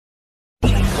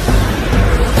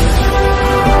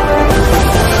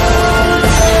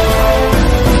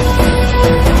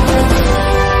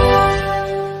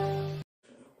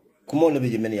Kumo le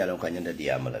be meni yalon ka nyanda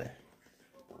diamala le.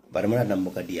 Bar mana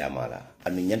nambuka diamala.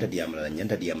 Anu nyanda diamala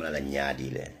la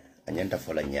nyaadi le. Anyanda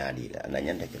fola nyaadi le. Ana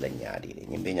nyanda kila nyaadi le.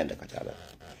 Nyimbe nyanda katala.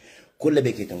 Kulle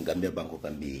be ke kan Gambia banko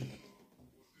kan bi.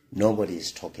 Nobody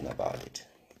is talking about it.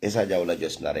 Esa Jawla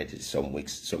just narrated some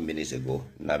minutes ago.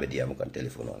 Nabe diamu kan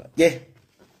telephone ona. Yeah.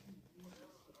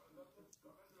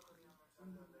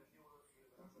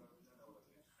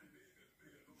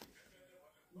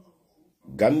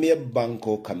 Gambia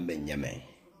banko kambe nyame.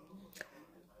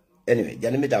 Anyway,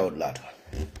 janimi dawood lato.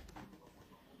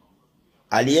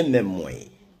 Aliye memoy.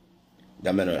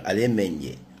 Gameno aliye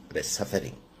menje be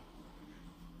suffering.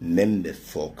 Membe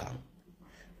foka.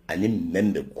 Ani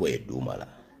membe kwe dumala.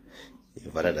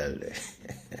 Ifara dale.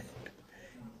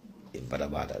 Ifara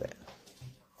bata le.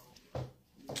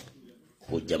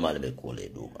 Ku jamal be kule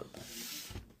dumala.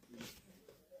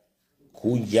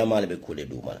 Ku jamal be kule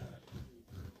dumala.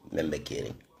 Membe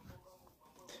caring.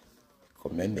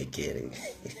 Membe caring.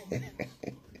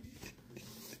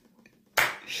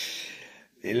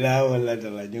 Ila wala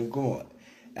tala nyukumo.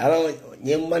 Alo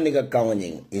nyemani ka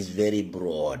kawanying is very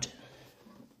broad.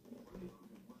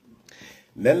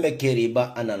 Member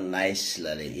Keriba analyze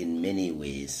in many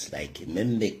ways, like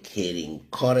member caring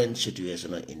current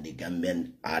situation in the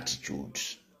Gambian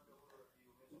attitudes,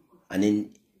 and in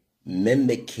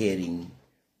member caring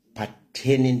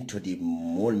pertaining to the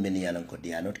more many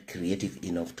they are not creative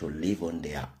enough to live on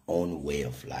their own way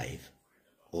of life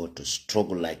or to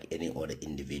struggle like any other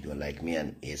individual like me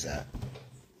and Asa.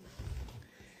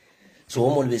 So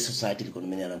always society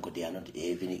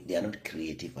they are not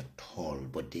creative at all,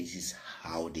 but this is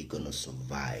how they're gonna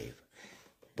survive.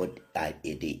 But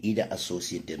they either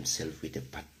associate themselves with a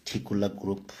particular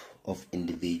group of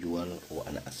individual or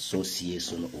an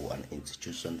association or an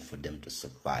institution for them to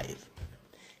survive.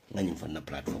 From the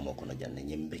platform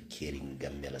caring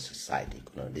Gambia society.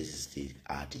 This is the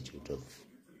attitude of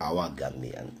our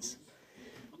Gambians.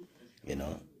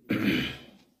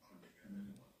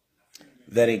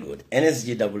 Very good.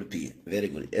 NSGPP, very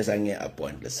good. As I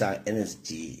appoint the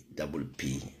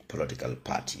NSGPP political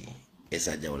party. As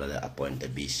I appoint the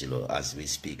BCLO as we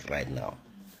speak right now.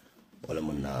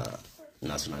 Olamuna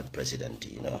national president,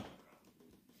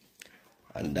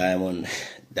 And Diamond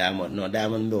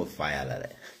no fire.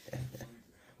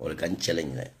 Or can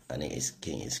challenge it, and his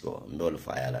king is go. No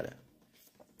fire.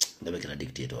 They can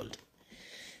dictate all.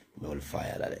 No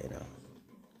fire,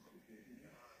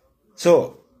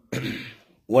 So,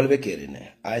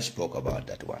 I spoke about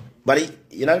that one. But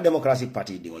Democratic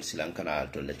Party, the old Sri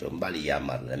Lankan to let Mbali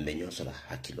Yamar and Benyosola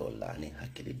Hakilola, and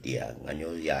Hakili Dia,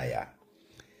 Nanyo Yaya.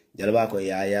 Jalabako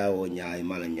Yaya, or Yai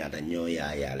Malanyata, Nyo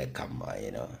Yaya, like Kama,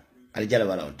 Al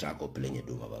Jalabala Traco playing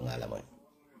Duma Bangalama.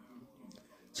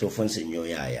 So, Fonse Nyo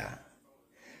Yaya.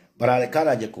 But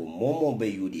Alekala Jaco, Momo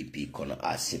be UDP kono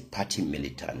as a party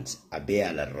militant, a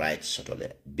beala rights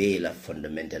sotole, beala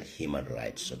fundamental human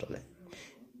rights sotole.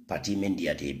 Party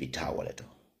mendiate bitawaleto.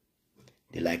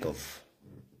 The like of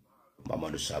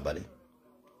Mamadou Sabali,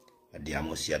 at the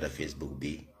Amosiata Facebook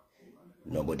B.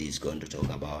 Nobody is going to talk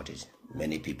about it.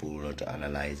 Many people will not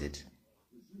analyze it.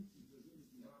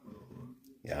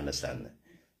 You understand?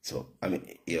 So I mean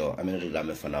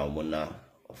the for now mona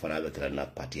for now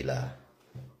party la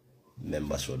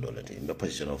members so dollar in the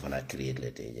position of an create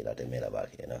later that made about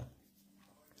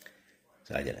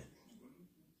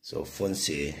so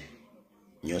Fonse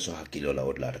nyoso hakilo la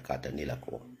odla kata nila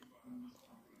ko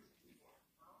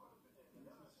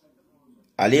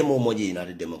alemo moji in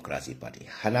the Democracy Party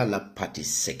Hanala Party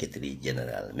Secretary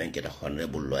General menketa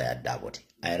Honorable Lawyer Davoti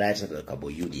I write to Kabo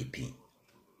UDP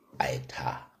I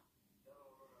ta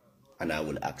and I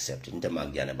will accept it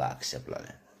Intermagiana ba accept la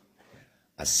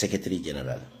as Secretary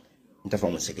General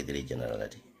Interform Secretary General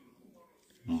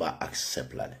mba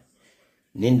accept la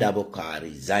Nindabo ka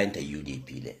resign to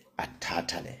UDP le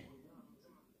atata le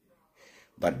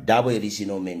but Dabo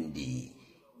Erisino Mendi,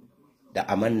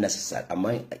 the aman necessary,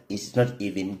 it's not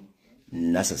even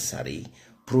necessary.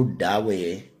 Prove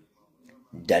Dawe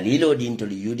Dalilo dinto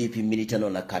the UDP militant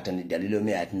on la katani Dalilo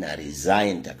me at na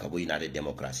resign ta kabuina the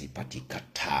Democracy Party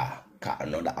kata ka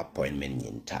another appointment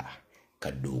yinta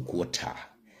kadu quota.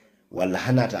 Wala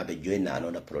hanata be join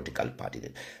another political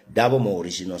party. Dabo mo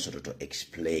original sort to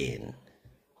explain.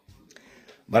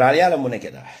 But Ariala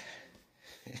Munekeda.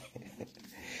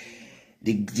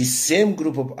 The same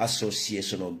group of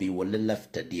association will be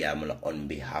left at the Amala on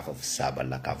behalf of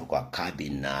Sabala Kafuka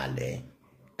Kabinale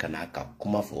Kanaka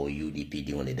Kuma for UDP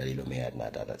the only Dalilo may had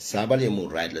not that. Sabali will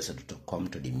write letter to come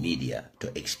to the media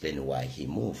to explain why he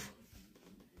moved.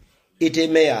 It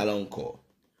may alonko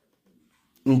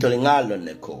Ntolingalo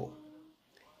Neko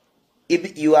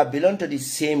if you are belong to the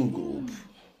same group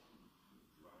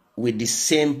with the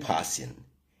same person,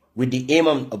 with the aim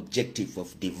and objective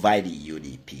of dividing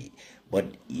UDP, but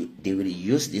they will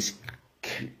use this,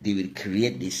 they will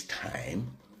create this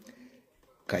time,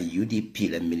 ka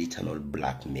UDP la militant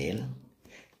blackmail,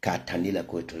 ka tanila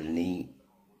ko ni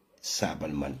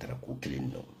sabal mantara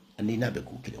kukilin no, andi na be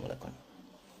kukilin wala kono.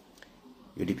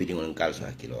 UDP di ngon kalso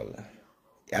hakilo la.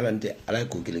 Yalante ala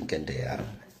kukilin kente ya.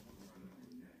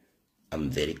 I'm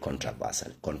very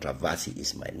controversial. Controversy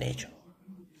is my nature.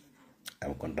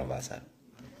 I'm controversial.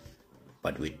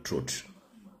 But with truth.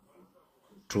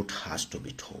 Truth has to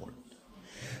be told.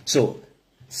 So,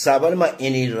 Sabal ma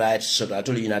any right so that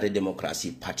United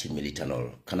Democracy Party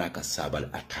militant kanaka Sabal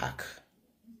attack.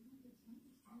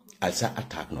 Also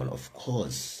attack none, of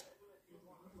course.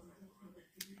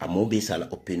 Amo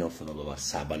bisala opinion for no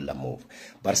Sabal la move.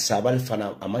 But Sabal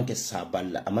fana amanke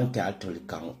Sabal amanke actually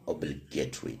can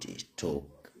obligatory to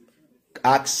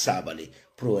ask Sabali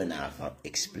pro and alpha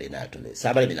explain actually.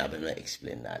 Sabali bin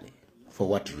explain nali. For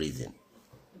what reason?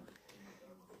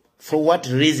 For what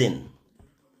reason?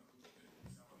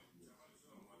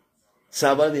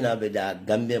 Sabal bin abeda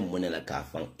Gambia monela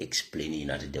kafang explain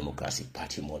United Democracy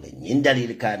Party mole.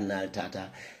 Nyindali cardinal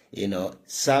tata. You know,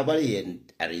 Sabali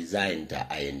resigned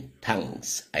in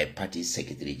thanks, I party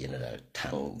secretary general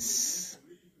thanks.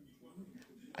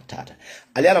 Atata.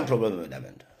 Aliana problem with them.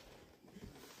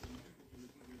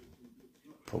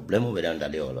 Problem with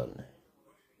them.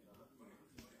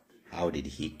 How did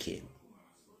he came?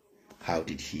 How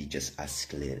did he just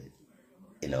escalate?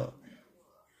 You know,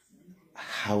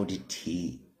 how did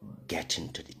he get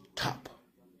into the top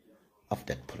of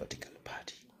that political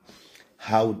party?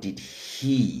 How did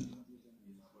he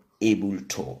able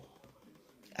to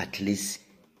at least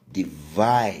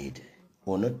divide,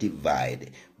 or not divide,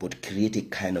 but create a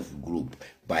kind of group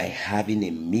by having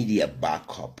a media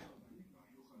backup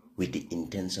with the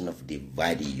intention of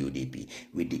dividing UDP,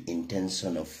 with the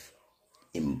intention of,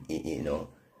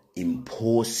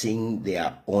 imposing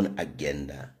their own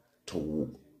agenda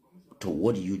toward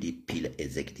UDP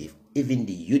executive, even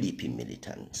the UDP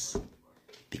militants.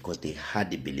 Because they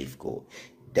had the belief go.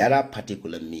 That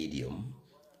particular medium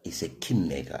is a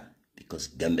kingmaker because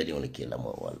Gambia the only kill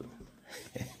more wall.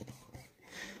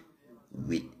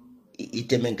 With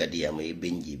itemengadia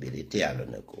benji belete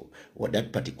aloneko. What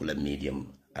that particular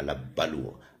medium ala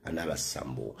baluo anala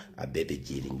sambo a bebe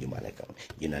jiling jumaleka.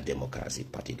 United Democracy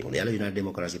Party the only United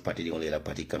Democracy Party the only la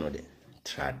party canode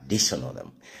traditional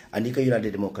them. And the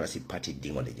United Democracy Party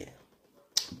dingole.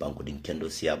 Banko din kendo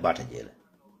siya bata jela.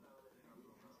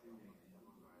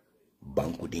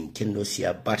 Banku din kendo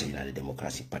siya bata in the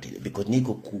Democracy Party because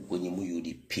niko kwenye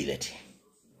muyudi pileti.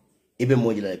 Ibe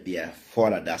moja la biya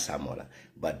fola da samola,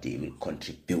 but they will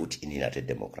contribute in United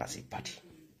Democracy Party.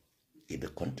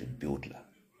 Ibe contribute la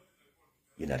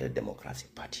United Democracy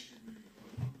Party.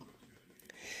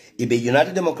 Ibe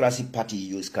United Democracy Party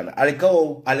use kana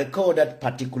aliko that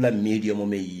particular medium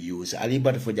may use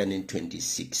alibat for jan in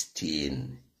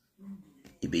 2016.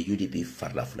 Ibe UDP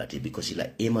farla flati because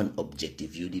ila aim and objective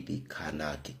UDP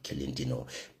kana ke kilintino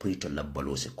puito la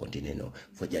balose contineno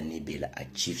for jani bela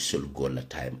achieve sol goal la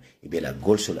time ibe la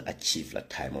goal sol achieve la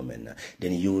time omena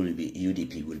then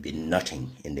UDP will be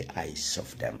nothing in the eyes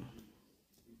of them.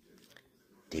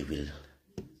 They will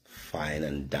fine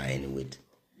and dine with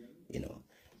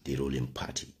the ruling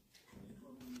party.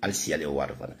 I'll see you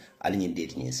whatever I'll need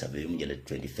dating in survey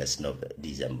 21st of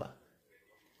December.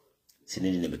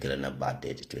 Sinini nebekela na bad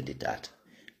date 23rd.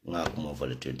 Nga kuma for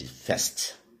the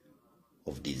 21st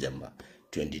of December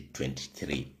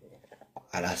 2023.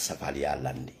 Ala safari ya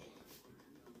landi.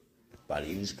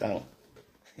 Bali yuskang.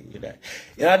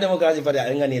 Ina Democracy Party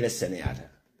alinga nile senata.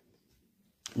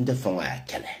 Nde fonga ya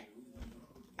kele.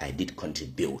 I did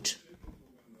contribute.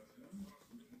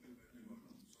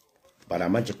 But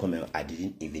I'm not coming. I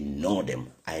didn't even know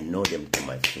them. I know them to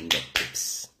my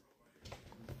fingertips.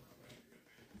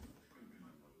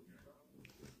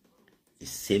 The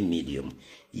same medium,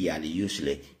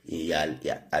 usually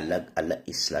Allah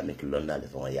Islamic London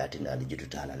for yatina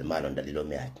digital malonda lilo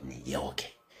me atni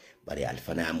yoke. But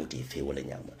alfana amuti fe wala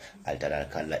nyama. Altara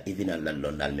kala even Allah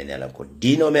London menela ko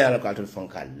dino me ala ko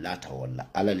fonka lata wala.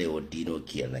 Ala le o dino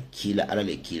kila ala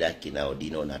le kila kina o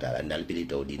dino nata andal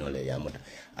bilito o dino le yamuta.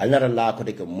 Alnara la ko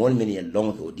de ko mon meni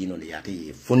long o dino le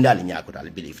yati fundal nyako al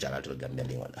bilif tala to Gambia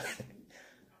wala.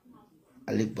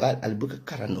 Albuka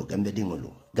karano Gambia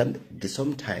dingolo. Gambia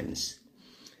sometimes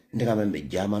ndega membe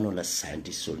German la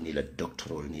scientist sol ni la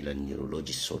doctoral ni la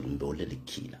neurologist sol mbole le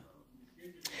kila.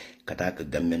 kataka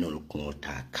gamenol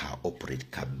kungota ka operate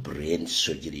ka brain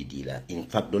surgery dila. In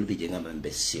fact, don't be jenga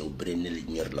membe seo brain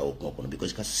near la okon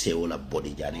because ka seo la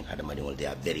body jani hada mani they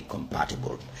are very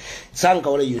compatible.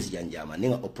 Sanka wala use janjama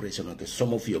ninga operation okay,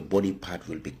 some of your body part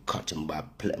will be cut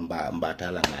mba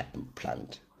tala nga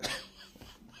implant.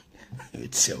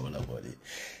 It's seo la body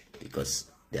because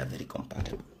they are very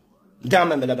compatible.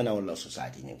 Jama me labana wala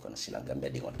society ni kono sila gambe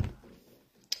di ngono.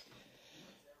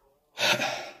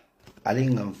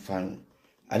 Alingan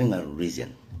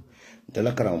reason.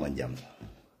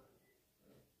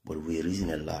 But we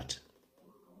reason a lot.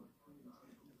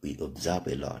 We observe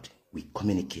a lot. We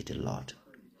communicate a lot.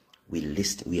 We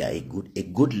listen. We are a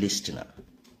good listener.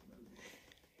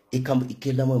 It can be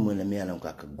a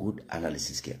good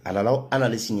analysis. Allow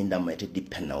analysis in the matter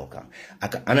depend na oka.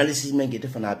 Aka analysis men get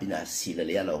fana bina sila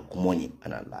le ala kumoni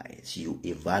analyze. You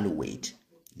evaluate.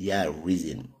 There are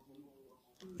reason.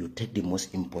 You take the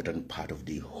most important part of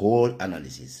the whole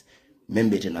analysis.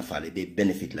 Membe tena fale be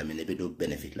benefit la mene be do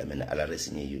benefit la mene ala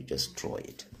resini you just throw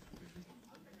it.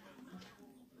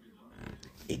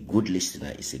 A good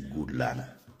listener is a good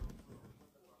learner.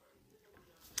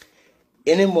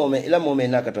 Any moment, ila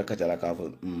moment nakata la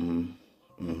kafo.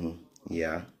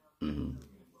 Yeah.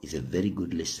 Is a very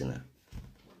good listener.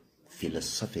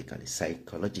 Philosophically,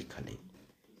 psychologically.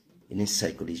 In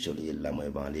psychologically,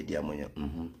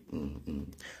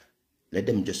 let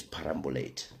them just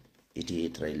perambulate.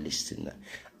 It try listen.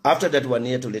 After that, 1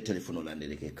 year to the telephone and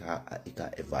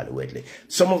evaluate.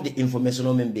 Some of the information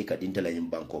on membeka intelligent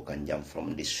banko can jump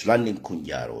from the surrounding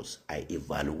kunjaros. I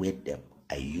evaluate them.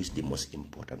 I use the most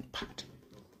important part.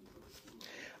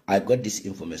 I got this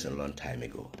information a long time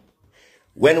ago.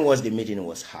 When was the meeting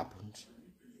was happened?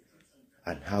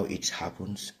 And how it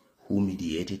happens? Who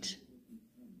mediated?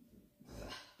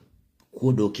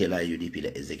 Kudo kela UDP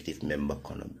the executive member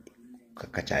kono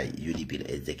kakata UDP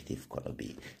the executive kono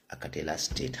be akatela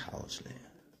state house.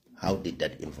 How did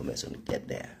that information get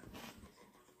there?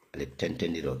 Ale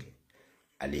tenteni roke,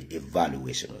 ale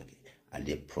evaluation roke,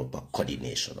 ale proper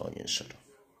coordination on your sort.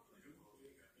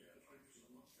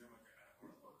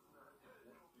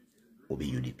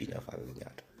 Obi UDP na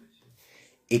falugato.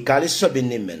 Ikali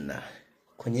sobini menna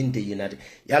konyinte United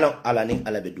yalo alaning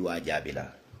alabedua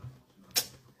jabila.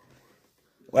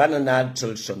 Wana na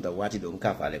solution da wati do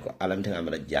nka fale ko alam tan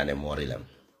amara jane morilam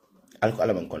alko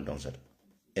alam konton sot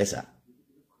esa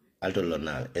alto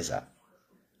lonal esa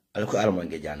alko alam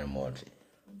nge jane mori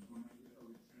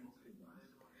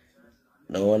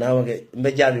no na wage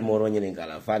mbe jabi moro nyini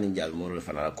kala fani jabi moro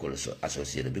fana ko so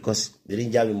associated because the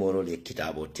jabi moro le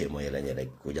kitabo temo yela nyere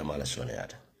ko jamala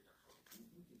sonata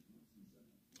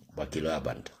bakilo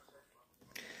abanta.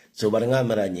 So baranga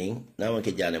maranying now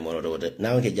ke jane moro do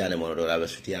now ke jane moro do ala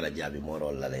suti ala jabi moro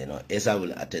la you know Esa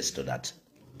will attest to that.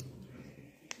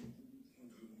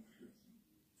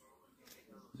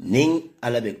 Ning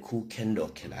ala be ku kendo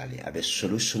kelali abe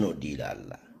solution dila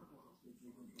alla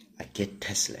ake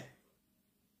Tesla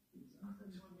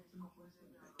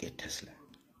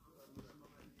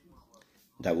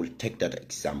that will take that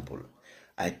example.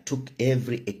 I took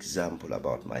every example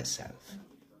about myself.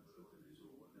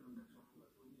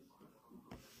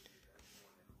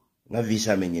 Nga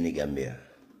visa menyini Gambia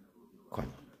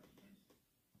kono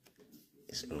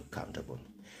is uncountable.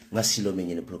 Nga silo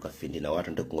menyini proka findi na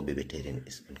watu ndeko bebe terrain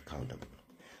is uncountable.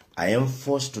 I am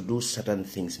forced to do certain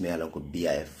things me along could be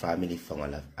a family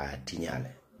famala a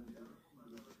tinyale.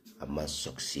 I must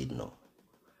succeed no.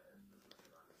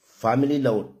 Family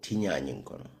law tinya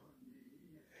nyinkono.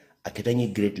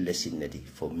 Aketanyi great lesson neti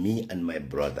for me and my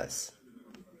brothers.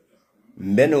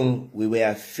 Mbenung we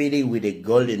were feeding with a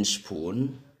golden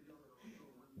spoon.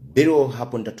 Biro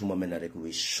happened to Mamenarek,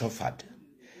 we suffered.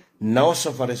 Now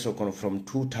suffered from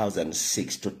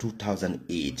 2006 to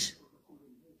 2008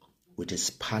 with a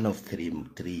span of 3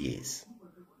 years.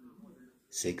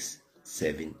 6,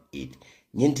 7, 8.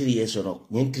 3 years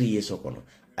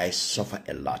I suffer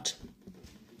a lot.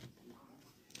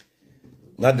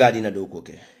 Nagadina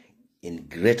dokoke in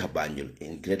Greater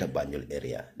Banjul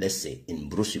area. Let's say in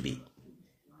Brusubi.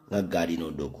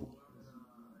 Nagadino doku.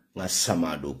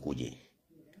 Nasama dokuje.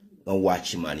 Nga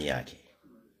wachi mani yake.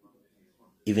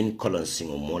 Even Colon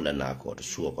Singo mola nako to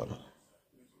suokono.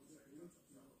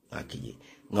 Akije.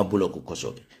 Nga buloku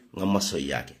kosoke. Nga maso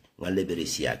yake. Nga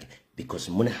liberisi yake.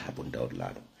 Because money happened out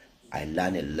loud. I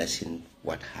learned a lesson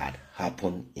what had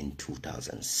happened in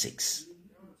 2006.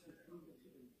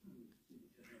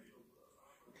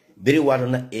 Very well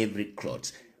on every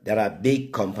clothes. There are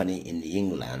big company in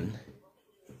England,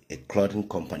 a clothing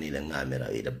company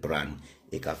with a brand.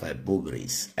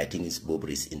 Burberry's, I think it's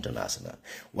Burberry's International.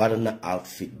 What an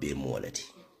outfit be moleti.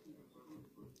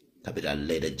 capital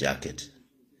leather jacket,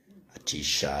 a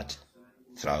t-shirt,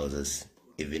 trousers,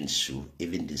 even shoe,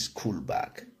 even the school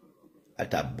bag.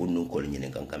 Ata bunu ko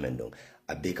nyine kan kamendo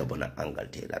abeka bona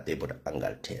Angleterre, abeba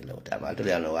Angleterre. I'm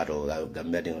actually know what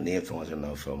Gambian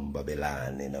name from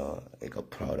Babylon, you know, I got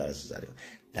proud as that.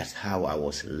 That's how I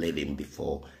was living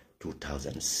before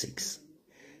 2006.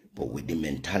 But with the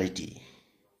mentality,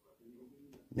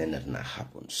 then that not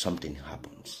happen. Something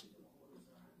happens.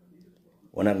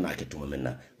 When I knock it to me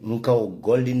now, nunca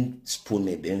golden spoon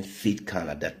may be feed can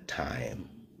at that time.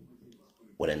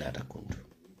 What another country.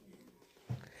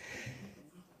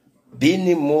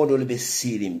 Being model be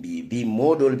seeing be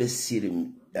model be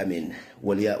seeing. I mean,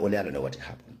 well, I don't know what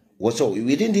happened. So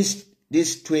within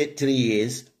these 3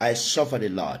 years, I suffered a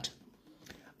lot,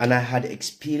 and I had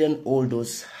experienced all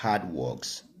those hard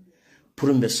works.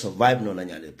 Putting me survive no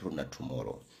nanyale putting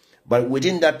tomorrow. But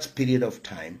within that period of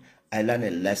time, I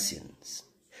learned lessons.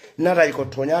 Now I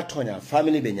got Tonya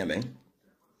family Benjamin.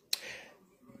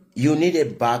 You need a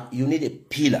back. You need a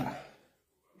pillar.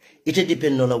 It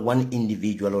depends on one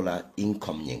individual or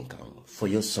income for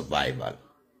your survival.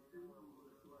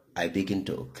 I begin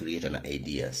to create an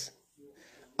ideas.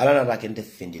 Alana raken te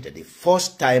find it the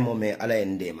first time o me ala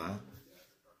endema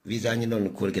visa ni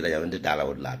non ko ke da yawande dala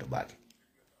wod lato baake.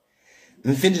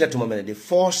 Mfindi that moment the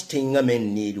first thing I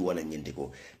need one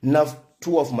nyindiko. Now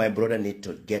 2 of my brother need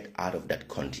to get out of that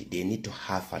country. They need to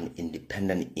have an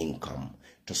independent income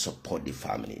to support the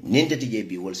family.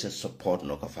 Nindeti will also support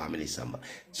no family samba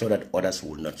so that others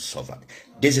will not suffer.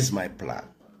 This is my plan.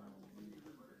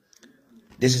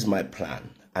 This is my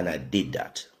plan, and I did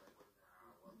that.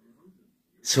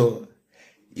 So,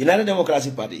 United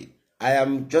Democratic Party, I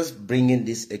am just bringing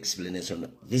this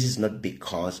explanation. This is not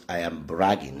because I am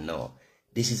bragging, no.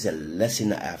 This is a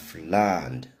lesson I have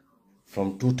learned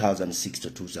from 2006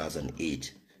 to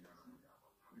 2008.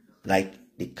 Like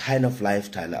the kind of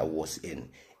lifestyle I was in,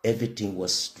 everything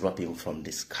was dropping from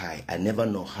the sky. I never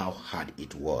know how hard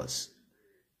it was.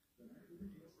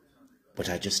 But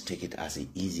I just take it as an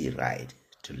easy ride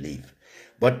to live.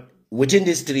 But within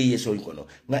these 3 years,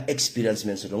 my experience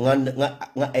means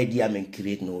my idea men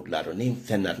create no laro name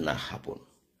fenat na happen.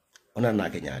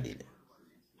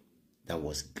 That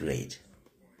was great.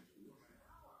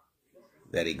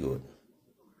 Very good.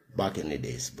 Back in the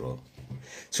days, bro.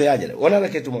 So yeah, no,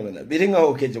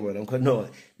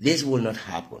 this will not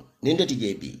happen. Ninda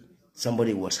TJB,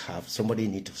 somebody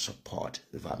need to support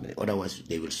the family, otherwise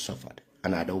they will suffer.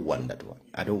 And I don't want that one.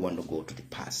 I don't want to go to the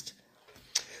past.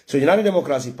 So United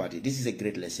Democratic Party, this is a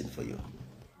great lesson for you.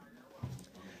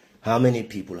 How many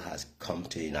people has come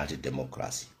to United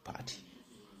Democratic Party?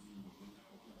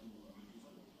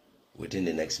 Within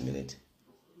the next minute.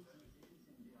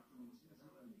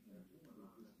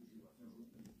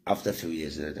 After a few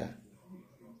years later.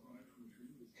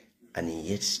 And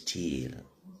yet still.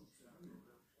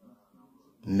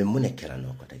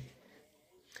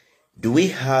 Do we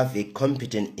have a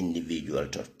competent individual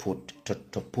to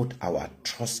put our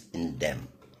trust in them?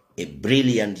 A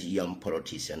brilliant young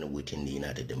politician within the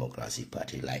United Democratic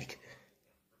Party, like,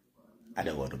 I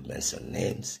don't want to mention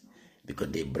names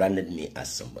because they branded me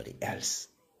as somebody else.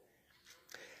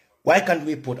 Why can't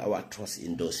we put our trust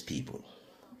in those people?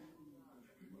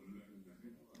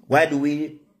 Why do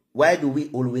we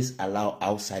always allow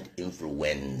outside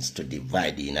influence to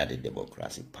divide the United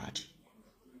Democratic Party?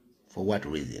 For what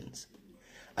reasons?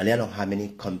 I don't know how many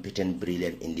competent,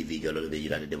 brilliant individuals of the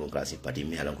United Democratic Party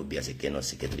me along could be as a Keno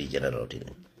Secretary General in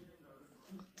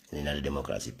the United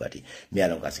Democratic Party. Me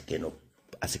along as a Keno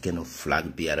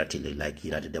flag bearer till like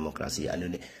United Democracy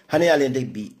and honey allen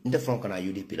be in the front can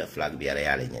UDP the flag bearer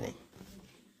allen.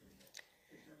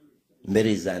 Me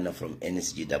resign from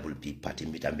NSGWP party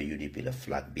meet and be UDP the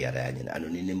flag bearer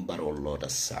and in baro lot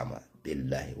of summer.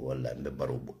 Billahi wala me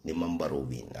baro ni mambaro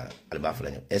win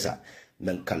albafla esa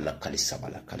men kala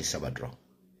kalisaba draw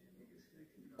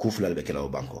kufla be kala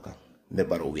banko ka me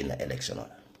baro win na election.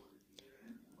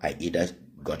 I either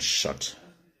got shot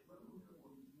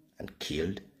and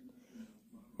killed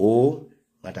or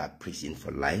not a prison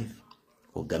for life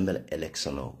or Gambia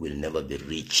election will never be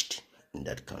reached in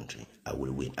that country. I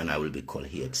will win and I will be called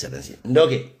Her Excellency.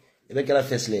 Noge be kala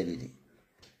first lady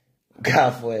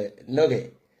gafwe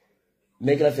noge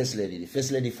make la First Lady. The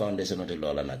First Lady Foundation of the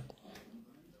Lola Nag.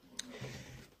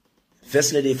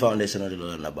 First Lady Foundation of the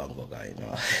Lola Nag Bangkok, you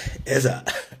know. Esa.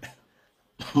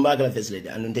 Magla First Lady.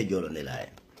 And don't jolo nila.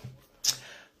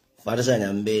 Farsa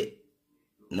nyambe.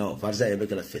 No, Farsa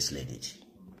nyambe la First Lady.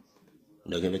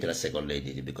 No, give la Second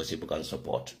Lady because people can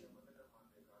support.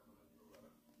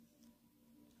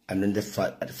 And then the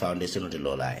foundation of the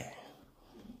Lola.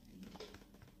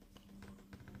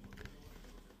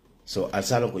 So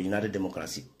Alsalongo United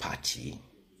Democracy Party,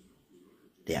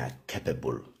 they are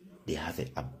capable. They have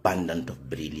an abundance of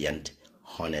brilliant,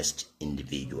 honest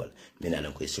individual. And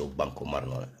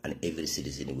every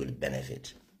citizen will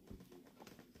benefit.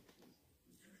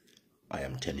 I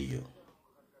am telling you.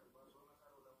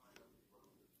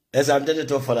 As I'm telling you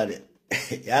to follow it.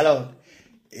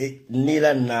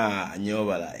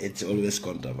 It's always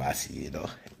controversy, you know.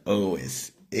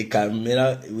 Always. We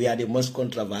are the most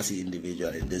controversial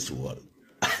individual in this world.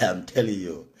 I am telling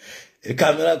you.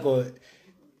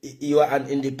 You are an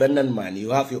independent man. You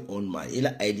have your own mind.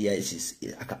 Your idea is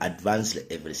advanced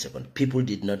every second. People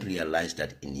did not realize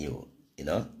that in you, you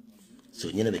know. So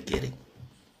you never caring.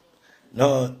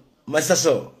 No, Master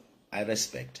So, I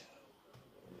respect.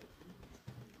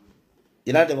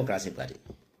 United Democracy Party.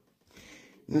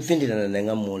 Mfindi na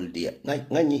nenga moldi.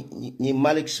 Ni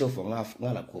Malik Show for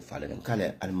ngala ko fale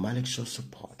nkale al Malik Show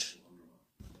support.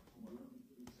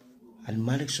 Al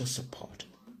Malik Show support.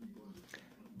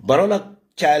 Barola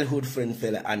childhood friend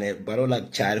fella and a Barola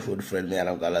childhood friend me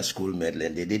alangala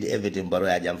schoolmate they did everything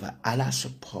Barola jamfa ala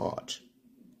support.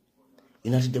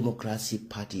 United Democracy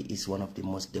Party is one of the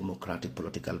most democratic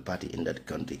political party in that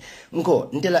country. Nko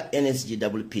ntela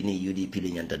NSGWP ni UDP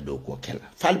li nyanta do ko kela.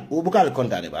 Fal ubukal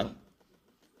kontane bang.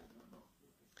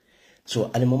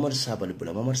 So ali Muhammad Sabali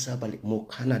bula Muhammad Sabali mo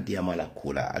kana diamala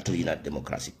kula ato United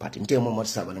Democracy Party. Nte Muhammad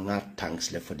Sabali nga thanks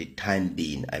for the time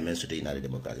being I mentioned the United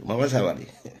Democracy. Muhammad Sabali.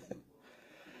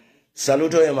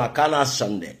 Saluto ya makana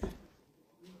Sunday.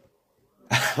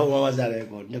 Muhammad Sabali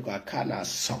ko ndiko akana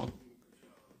song.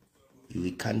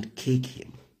 We can't kick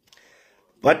him.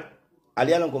 But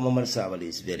Alialanko Muhammad Sabali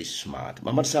is very smart.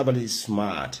 Muhammad Sabali is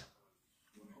smart.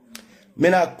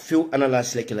 Mena few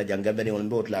analysts like la janga beni on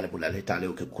boat la bula letale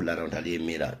o ke kula round ali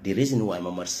mira. The reason why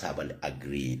Muhammad Sabali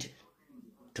agreed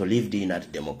to leave the United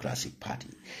Democracy Party.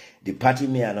 The party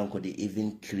me alanko they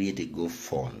even create a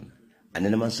GoFund. And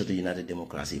then man so the United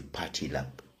Democracy Party la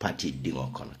party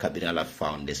dingokon kabinala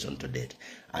foundation to date.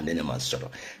 And then man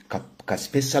so ka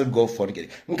special GoFund get.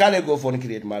 Nkale GoFund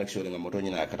create Malik Show nga moto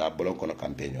nyina kata bolon kono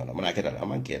campaign ona. Mana keta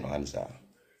amanke no ansa.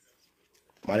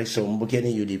 Malik Show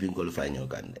mbukeni UDP qualify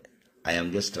nyogande. I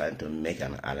am just trying to make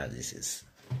an analysis.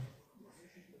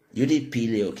 UDP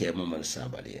le okay Muhammad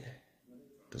Sabali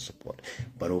to support.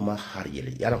 But Uma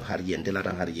Harjeli, Yaram Harjen,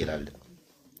 Delata Harjela.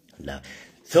 La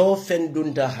Feo Fen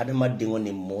Dunta Hadama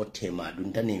Dingoni Motema,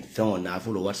 Dunta in Feo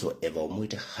Nafulo whatsoever,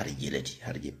 Muita Harjeleti,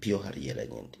 Harje, pure Harjela.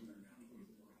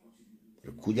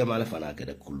 Kuja Malafana get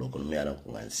a Kulokon Mera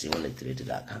and see only treated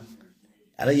like her.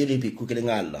 Ala UDP cooking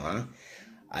Allah.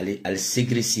 Al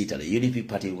secret seat, al UDP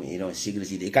party, you know, secret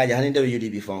seat. Ikaja hani ndio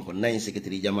UDP form ko 9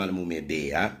 secretary Jamal Mume be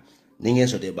ya. Ningen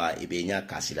so de ba ibe nya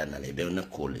kasila na lebe na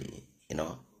kole, you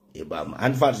know. Iba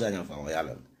an farza nya fa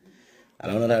yalan.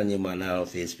 Ala ona ni mana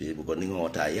Facebook ko ningo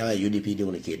ota ya UDP de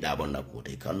ke dabon na ko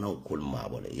te kan no kul ma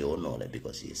bole you know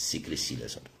because it's secret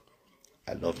seat.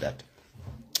 I love that.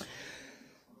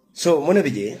 So mone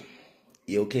bije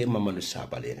yoke Mamadou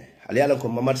Sabali ne ali ala ko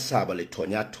Mamadou Sabali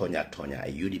tonya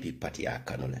a UDP party a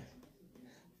kanole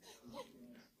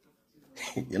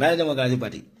United Democratic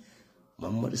Party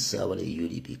Mamadou Sabali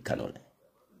UDP kanole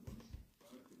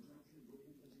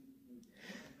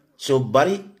so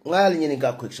bari ngal nyini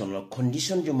ga question la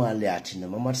condition juma le atina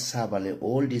Mamadou Sabali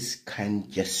all this kind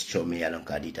gesture me ala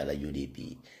ka dita la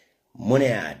UDP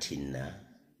mone atina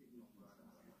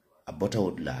abota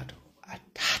wodlato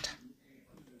atata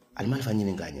almal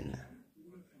fanyini nganyina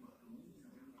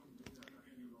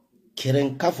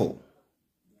keren kafo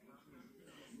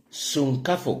sun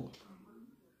kafo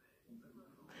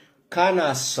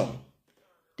kana song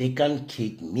they can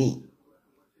kick me.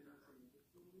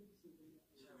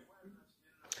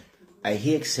 I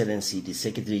hear Excellency the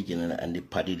Secretary General and the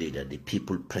party leader the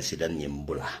people president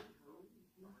Nyembula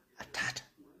atata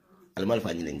almal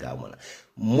fanyini ngamona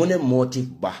mone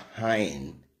motive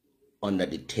behind under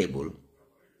the table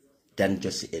than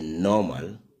just a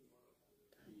normal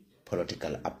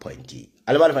political appointee.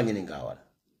 Alabal fanyini ngawala.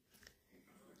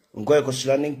 Ngoy ko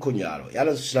sulaning kunyaro.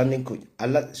 Yala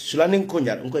sulaning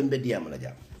kunyaro. Ngoy mbedi amana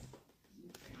jam.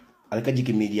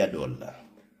 Alkajiki media dollar.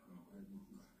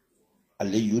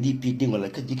 Ale UDP dingo la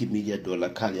kajiki media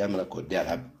dollar kali amana ko there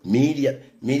have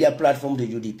media platform the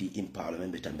UDP in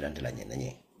parliament betambirante la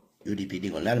nyenye. UDP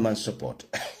dingo la man support.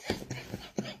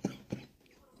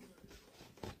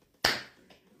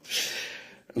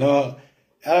 No,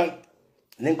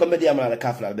 nin comedy am la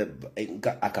kafla be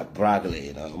aka bragle,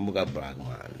 you know, muga brag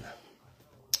man.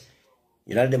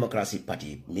 United Democracy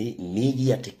Party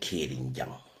media te caring jam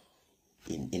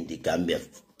in the Gambia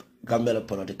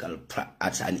political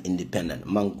as an independent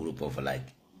man group of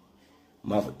like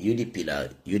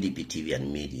UDP TV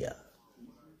and media.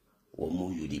 Or more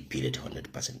UDP at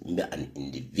 100%. Maybe an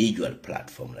individual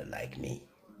platform like me.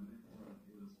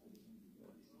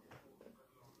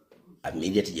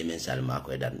 Immediately, Jemen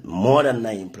Salmarco done more than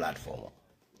 9 platform.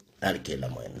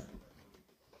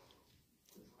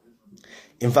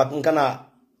 In fact,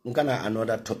 nkana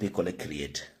another topic called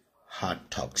create hard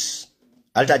talks.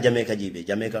 Alta Jamaica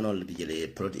no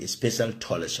be special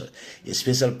tolerance, a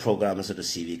special program so to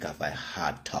CV cafe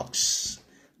hard talks.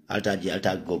 Alta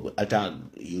Google, alta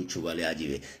YouTube ale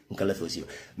ajibe nkala fosi.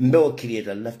 Mbe create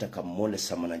a left ka mole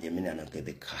samana Jamina na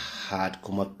kebe hard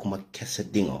kuma kese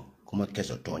dingo, kuma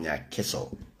keso tonya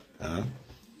keso.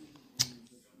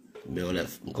 Mbe ole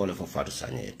nkole fo fatu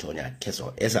sanye tonya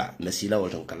keso. Esa mesila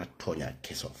woton kala tonya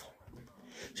keso.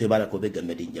 So ibala ko be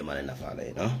gamedi jamale na fala,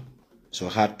 you know. So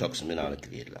hard talks mina ala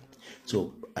create la.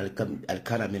 So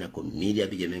alkana mina ko media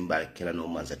bi jemen bar kala no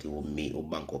mansati wo mi o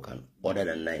banko kan other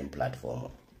than 9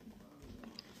 platform.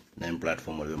 9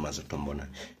 platform will be master tombona.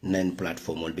 9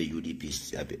 platform will be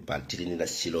UDP partly la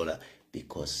silola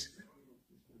because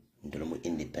ndolo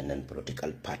independent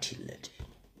political party led.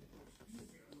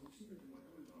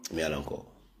 Me alonko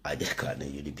aja kana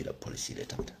UDP la policy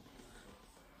let out.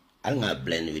 I'm gonna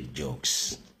blend with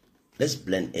jokes. Let's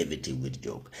blend everything with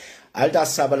joke. Alta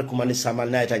sabal kumani sama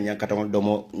naita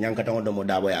nyankatongo domo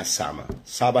dabo ya sama.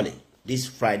 Sabali, this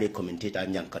Friday commentator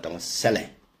nyankatongo sele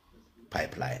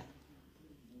pipeline.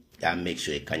 Ya make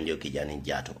sure kanjo kijani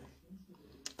jato.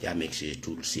 Ya make sure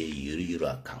to say yuru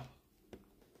account.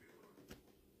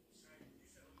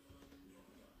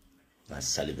 Na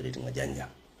celebrating majanja.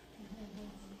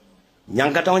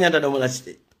 Nyankatongo nyanda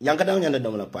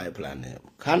domo la pipeline.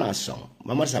 Kana song.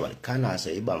 Mama sabali kana so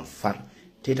ibam far.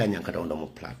 Teta nyankatongo domo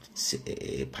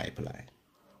pipeline.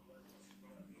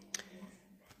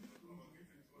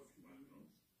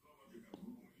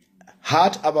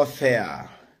 Heart of affair.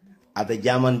 Abe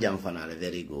German Jamfanale,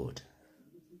 very good.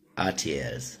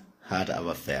 RTS, Heart of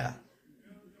affair.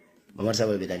 Mama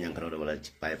sabe bida nyankano domo la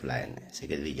pipeline.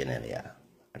 Secretary General ya.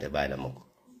 Ate baila moko.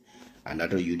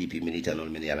 Andato UDP militant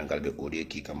on mini yalan kalbe audio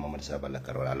kika mama sabe la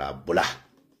karola la bula.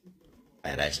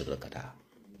 Ay raiso do kata.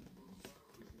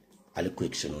 Ali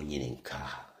quick sono nyinin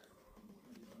ka.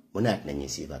 Munat na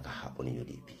nyisiba ka hapo ni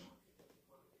UDP.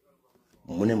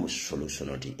 Mune mu solution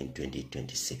in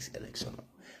 2026 election.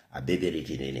 A baby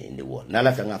written in the world.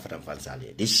 Nala fanga fatan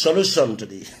fansali. The solution to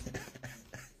the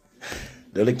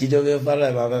kijo be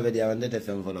fara baba be dia wande te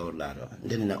fem follow lado.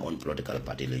 Then na own political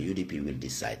party the UDP will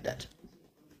decide that.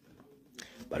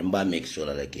 But mba make sure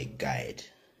that like a guide,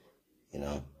 you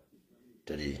know,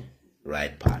 to the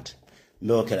right path.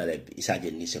 No kala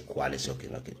isaje ni se kwale so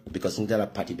okay. Because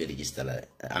ngala party be register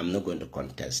I'm not going to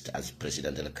contest as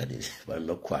president of the candidate. But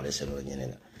no kwale so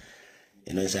nyene.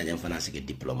 You know, I'm fancy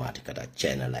diplomatic at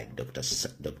China like Dr.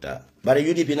 But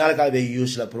UDP nalka be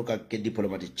use la proka ke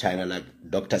diplomatic China like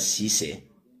Dr. Cisse.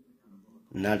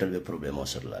 Not be problem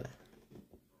also la.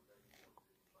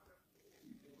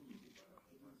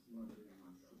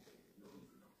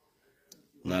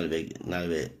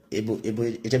 Nalbe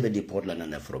ite be deport la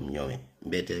na from nyomi.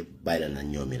 Bete baila na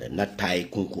nyomi la. Na tai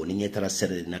kunko ni nyetara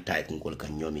sere na tai kunko ka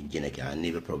nyomi jene ke ani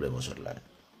be problem also la.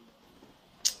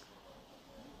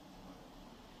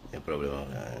 No problem,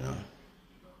 you know.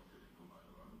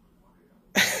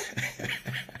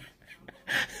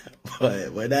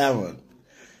 boy, diamond.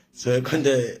 So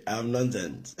I'm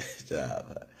nonsense.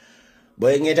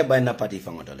 Boy, ngeta by na party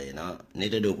fangotole, you know.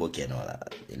 Nete do ko keno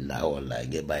la wala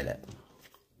get by that.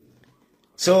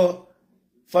 So,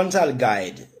 frontal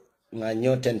guide nga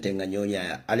nyo tente nga nyo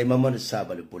nya alimamon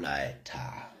sabali pulae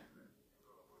ta.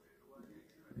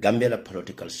 Gambia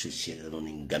political situation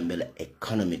in Gambia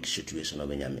economic situation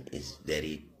of is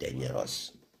very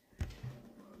dangerous.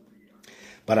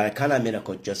 But I can't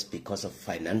miracle just because of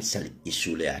financial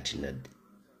issue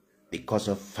because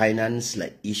of financial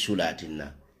issue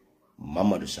Latina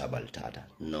Mamadou Sabal Tata.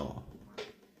 No.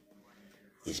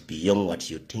 It's beyond what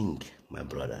you think, my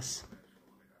brothers.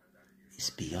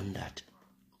 It's beyond that.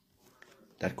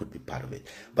 That could be part of it.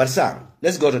 But Sam,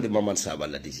 let's go to the Mamad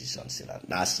Sabal decision, Sila.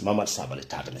 That's Mamad Sabal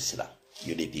Tata Sila.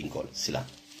 UDP call Sila.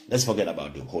 Let's forget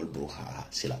about the whole brouhaha,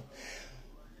 Sila.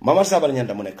 Mamad Sabal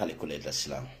Nyanda Mone calculator,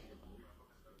 Sila.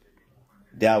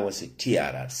 There was a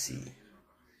TRRC.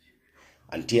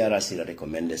 And TRRC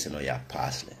recommended ya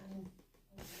passle.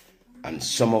 And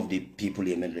some of the people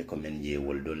you may recommend ye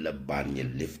will do la ban ye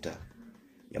lifter.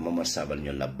 Ya Mamad Sabal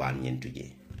Nyon la ban yen to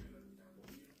ye.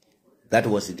 That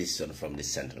was a decision from the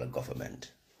central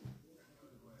government.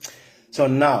 So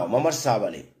now, Mamad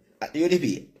Sabali, at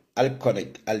UDP,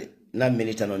 na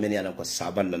militant many ana ko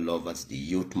sabal la lovers the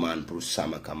youth man pour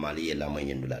sama kamali la moy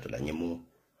nyindula to la nyemu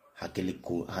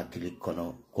hakili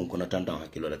kono kunkono tantan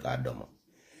hakilo le ka domo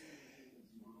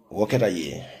woketa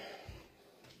ye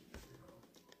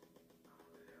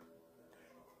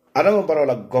Adama Barrow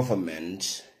la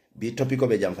government bi topico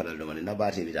be jam fadal domani na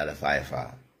bati bi dala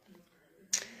faifa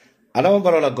Adama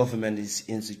Barrow la government is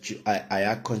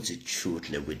I constitute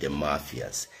with the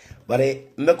mafias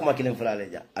bare mbekuma kilin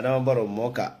fulaleja Adama Barrow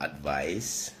moka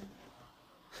advice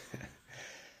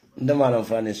ndamana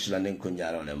fulani sulanden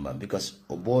kunjaro lemba because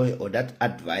oh boy or that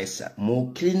advice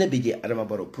mo clean bije Adama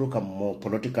Barrow program more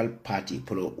political party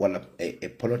wala a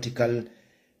political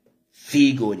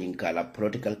figo nyinkala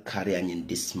political career in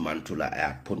dismantle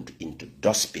I put into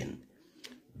dustbin.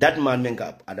 That man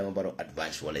menga Adama Barrow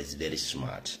advice wala is very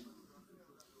smart.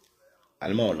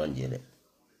 Alma olonjele.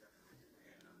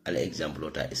 Al example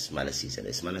ota Ismaila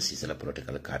Cissé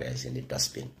political career is in the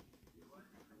dustbin.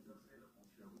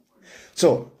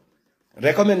 So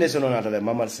recommendation on that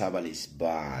Mamad Sabal is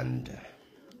banned.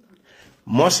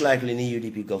 Most likely, the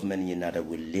UDP government in United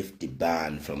will lift the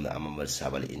ban from the Mamad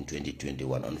Sabal in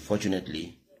 2021.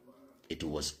 Unfortunately, it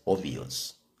was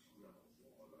obvious,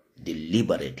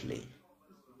 deliberately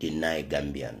deny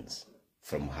Gambians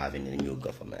from having a new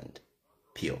government.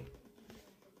 Pure.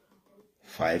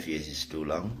 5 years is too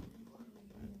long.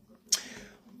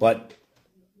 But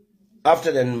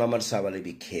after then, Mamad Sabali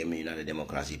became a United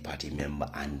Democracy Party member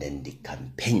and then the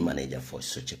campaign manager for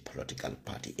such a political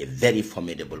party, a very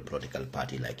formidable political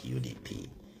party like UDP.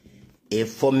 A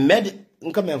formidable, I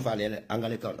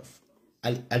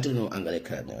don't know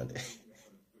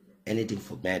anything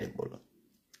formidable,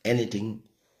 anything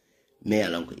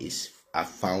is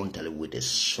found with a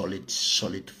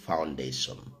solid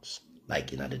foundations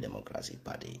like United Democracy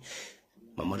Party.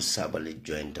 Mamad Sabali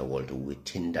joined the world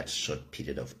within that short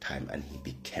period of time and he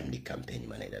became the campaign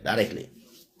manager directly.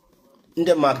 In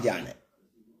the mark jane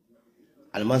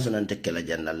almanso nan tekela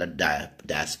janna la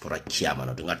diaspora chiama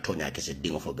no nga tonya kese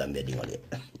dingo fo Gambia dingo le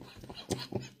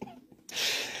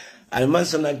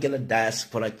almanso nan kela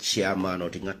diaspora chiama no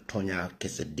nga tonya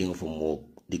kese dingo fo mo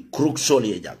the crook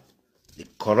soli jam the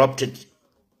corrupted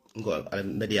ngol al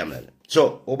mediam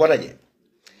so obaraje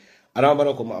Adama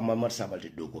Barrow ko Mamad Sabal to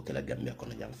do ko kela Gambia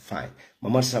kono jam fine.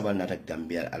 Mamad Sabal nata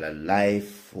Gambia ala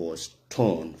life was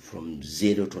turned from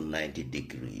 0 to 90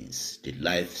 degrees. The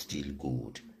life still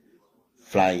good.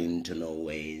 Flying to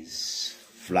Norways,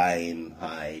 flying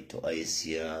high to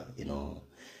Asia,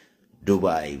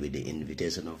 Dubai with the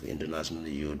invitation of International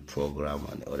Youth Program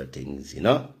and other things,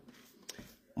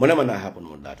 Whenever that happened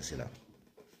with that sila.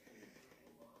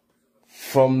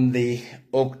 From the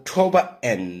October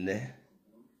end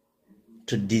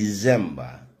to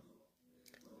December,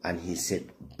 and he said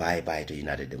bye-bye to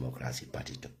United Democracy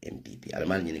Party to NPP.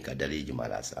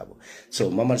 So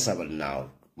Mamad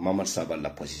Sabal la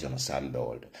position of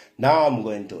Sandbold. Now I'm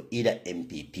going to either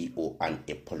NPP or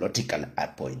a political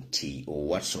appointee or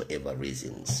whatsoever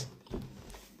reasons.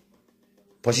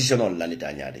 Position on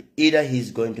Lanitanyadi. Either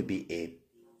he's going to be a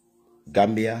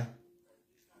Gambia,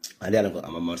 and then I'm going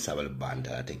to Mamad Sabal ban.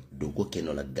 I think Dugo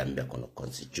Kenola Gambia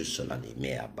constitutionally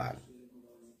may ban.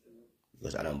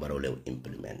 Because Adama Barrow will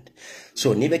implement.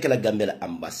 So, Nibekela Gambia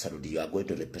ambassador, you are going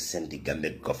to represent the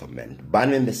Gambia government. Ban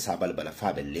member Sabal bala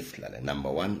fabe lift ladder. Number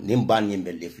one, nim ban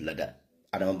member lift ladder.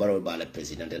 Adama Barrow bala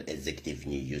presidential executive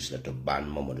ni use to ban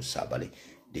Mamadou Sabali.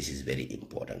 This is very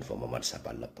important for Mamad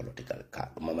Sabal la political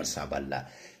Mamad Sabal la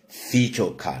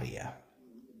future career.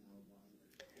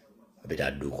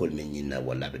 Abita dukul menyina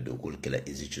wala be dukul kila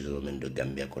institution do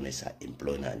Gambia konesa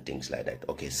employment and things like that.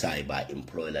 Okay, sai ba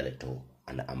employ la to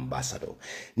an ambassador.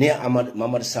 Near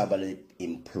Mamad Sabali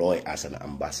employ as an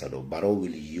ambassador. Barrow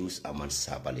will use Mamad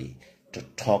Sabali to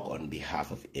talk on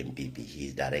behalf of NPP. He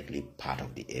is directly part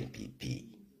of the NPP.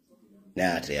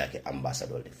 Now I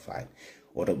ambassador define.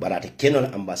 What about the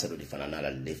Kenon ambassador define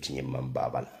another lifting him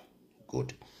Babala.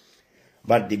 Good.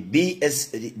 But the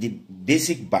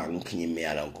basic bank in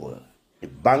Mealanko, the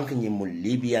bank in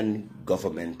Libyan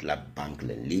government la bank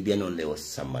Libyan only was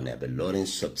someone belonging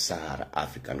sub-Sahara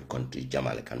African country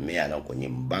Jamaican Mealanko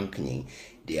bank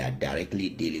they are directly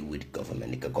dealing with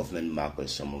government. The government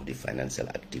markets some of the financial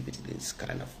activities,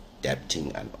 kind of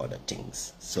debting and other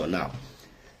things. So now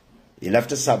you have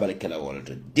to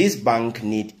this bank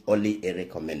need only a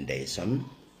recommendation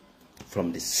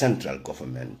from the central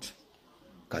government.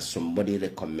 Because somebody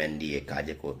recommend you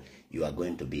are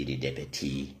going to be the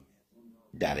deputy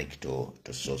director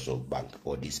to social bank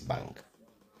or this bank.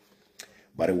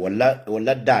 But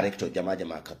wala director jama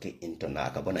kake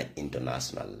akabona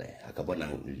international le akabona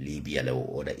Libya le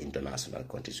or the international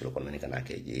countries so kono kana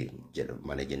ke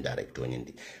managing director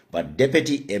nyindi. But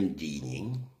deputy MD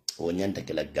nying o nyanta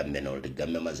kila gamme no de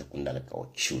gamme mazakunda ka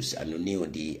o choose anu niyo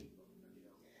di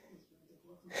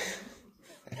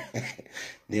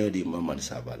niyo di Mamad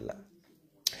Sabala.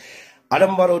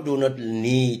 Adam Barrow do not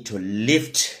need to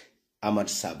lift Ahmad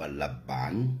Sabala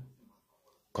ban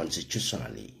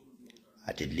constitutionally.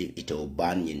 It will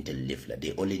ban into lift.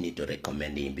 They only need to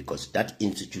recommend him because that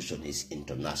institution is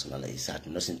international. It has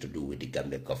nothing to do with the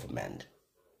Gambia government.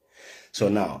 So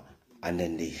now, and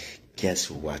then guess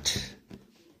what?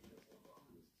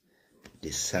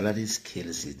 The salary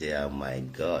scales is there. My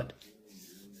God,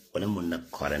 when I'm on the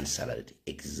current salary,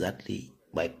 exactly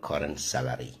my current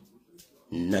salary,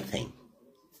 nothing.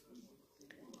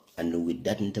 And with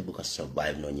that, I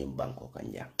survive no in Bangkok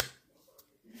and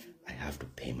I have to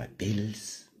pay my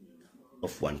bills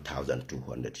of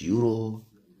 1,200 euro.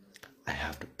 I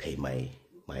have to pay my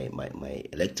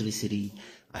electricity.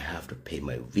 I have to pay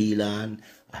my VLAN.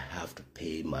 I have to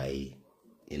pay my,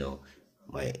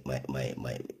 my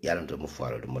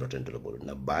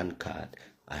bank card.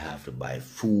 I have to buy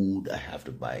food. I have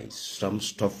to buy some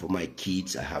stuff for my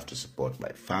kids. I have to support my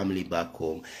family back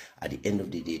home. At the end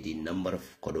of the day, the number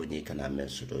of Kodonye Kanamen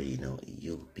Sudo,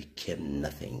 you became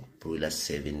nothing.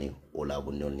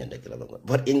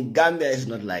 But in Gambia, it's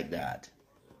not like that.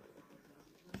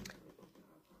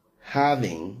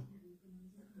 Having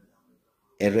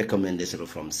a recommendation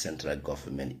from central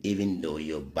government, even though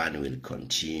your ban will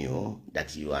continue,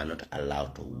 that you are not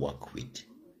allowed to work with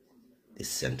the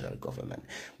central government.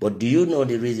 But do you know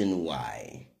the reason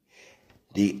why?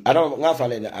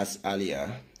 As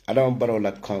earlier, Adam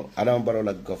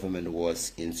Barrow government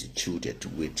was instituted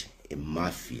with a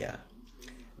mafia.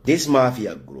 This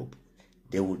mafia group,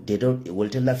 they will tell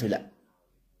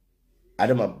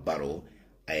Adam Barrow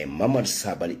a Mamad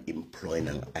Sabali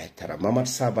employment. I tell Mamad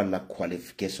Sabala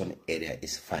qualification area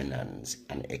is finance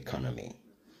and economy.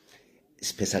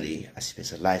 Especially a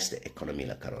specialized economy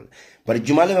la Carol. But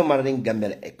Jumale Maring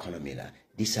Gambel economy la,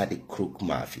 these are the crook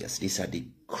mafias, these are the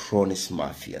chronist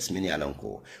mafias. Many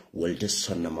alonko will the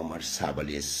son of Mamad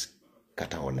Sabali's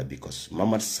Kataona because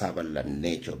Mamad Sabala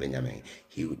nature Benjamin,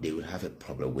 they will have a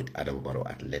problem with Adam Barrow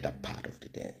at the later part of the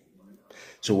day.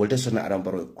 So Walter Son Adam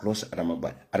Barrow close Adam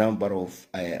Barrow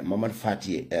Mamad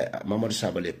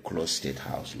Sabali close State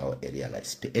House now area like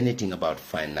anything about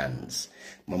finance.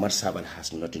 Mamad Sabal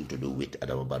has nothing to do with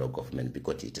Adam Barrow government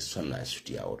because it is so nice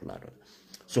to out loud.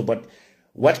 So but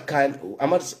what kind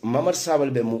Mamad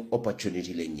Sabal be more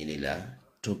opportunity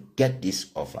to get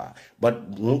this offer.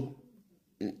 But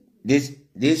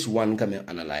this one can be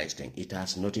analyzed, it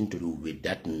has nothing to do with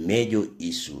that major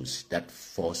issues that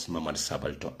forced Mamad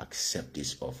Sabal to accept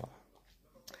this offer.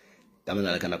 There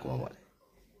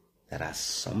are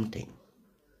something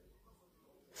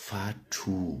far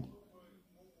too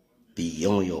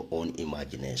beyond your own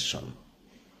imagination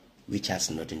which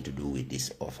has nothing to do with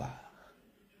this offer.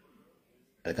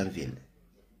 I can feel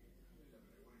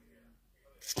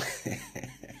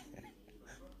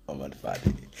Mamad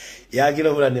Fati. Yeah, get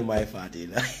over on my Fati.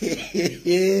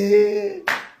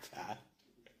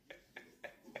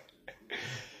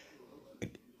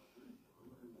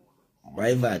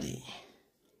 My body.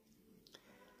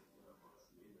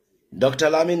 Dr.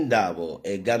 Lamin Dabo,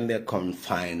 a Gambia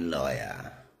confined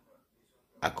lawyer,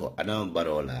 ako Adam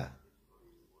Barola,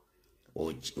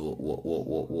 or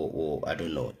I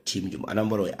don't know, team Adam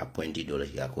Barola appointed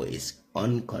Yako is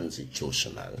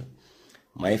unconstitutional.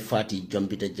 My Fati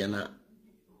Jumpita Jana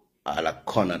ala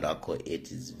corner dako,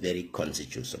 it is very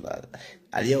constitutional.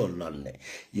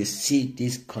 You see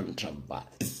this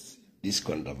controversy. This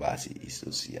controversy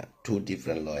issues here. Two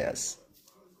different lawyers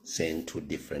saying two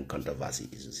different controversy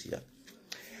issues here.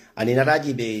 And in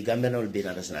Araji be Gambian will be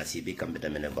national CB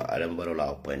competent member. Adam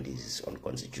Barola appoint is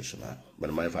unconstitutional.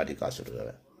 But my Fati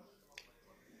Castle.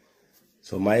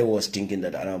 So my was thinking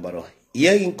that Adam Barola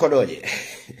here in Kodoje.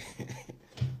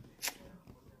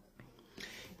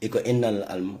 Iko innal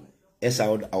alm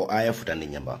esaud au aya futani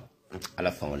nyamba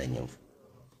ala fangole nyamfu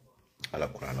ala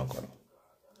Qur'ano kono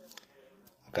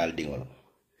akal dingolo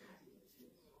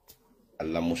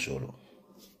alla musolo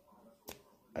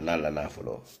anala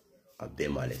nafolo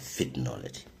abemale fit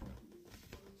knowledge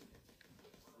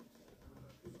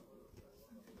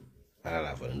ala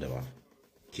la folo ndema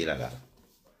kila la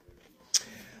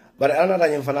bare ana la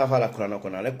nyamfa fala Qur'ano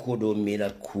kono ale kodo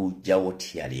mila ku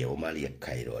jawoti ali o mali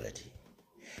kairo lati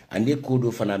andi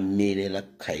kudu fana mele la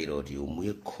kairoti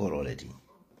umuye koroleti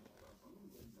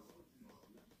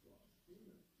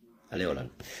aleolan.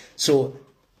 So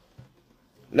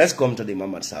Let's come to the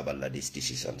Muhammad Sabala, these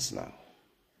decisions now.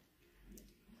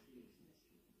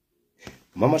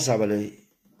 Muhammad Sabala,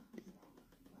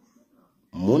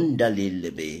 Mundali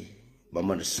Lebe,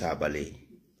 Muhammad Sabala,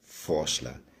 force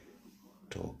la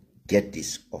to get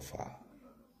this offer.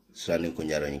 So I'm going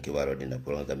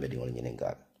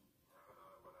to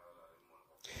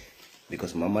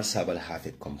because Muhammad Sabal have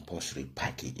a compulsory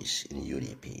packages in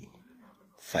UDP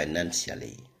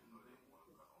financially.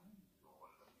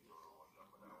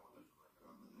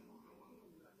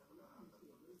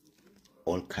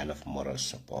 All kind of moral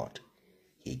support.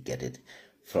 He get it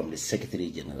from the Secretary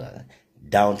General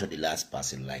down to the last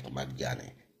person like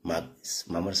Magjane.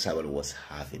 Muhammad Sabal was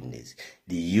having this.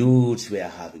 The youths were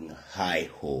having high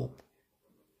hope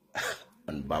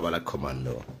on Babala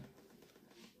Commando.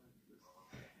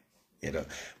 You know,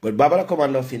 but Babala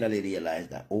Commando finally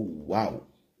realized that, oh wow,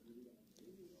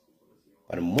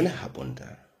 what mun happened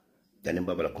then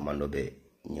Babala Commando be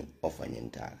offer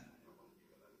nyinta.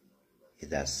 Is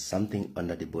there something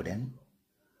under the burden?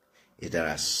 Is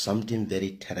there something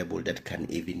very terrible that can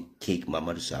even cake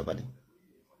Muhammad Sabali?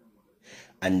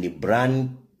 And the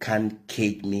brand can't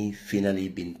cake me finally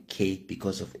been caked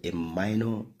because of a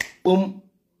minor boom.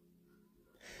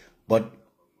 But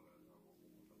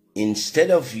instead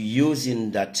of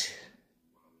using that,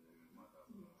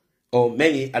 or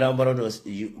maybe Adamabaro's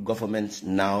government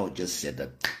now just said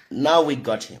that, now we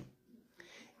got him.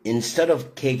 Instead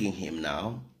of caking him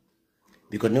now,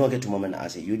 because no one get to moment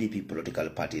as a UDP political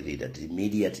party leader, the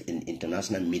immediate in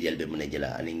international media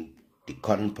and in the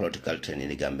current political trend in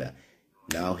the Gambia,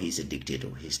 now he's a dictator.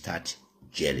 He starts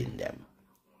jailing them.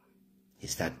 He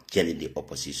starts jailing the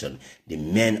opposition, the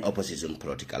main opposition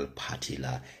political party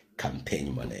la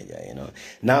campaign manager, you know.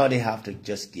 Now they have to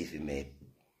just give him a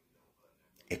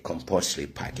compulsory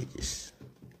packages.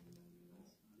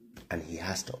 And he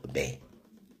has to obey.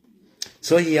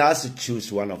 So he has to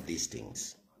choose one of these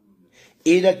things.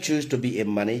 Either choose to be a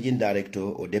managing director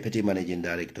or deputy managing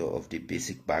director of the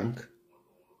basic bank,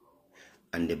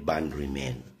 and the bank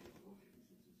remain.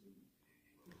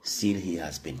 Still he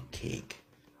has been caked.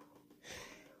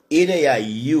 Either you are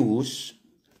used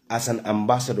as an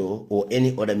ambassador or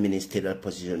any other ministerial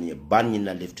position, you ban in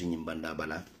the left in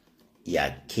Bandabala, you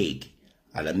are cake,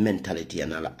 a mentality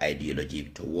and a ideology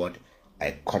toward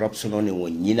a corruption only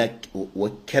when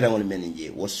what Keramon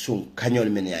Menage was soon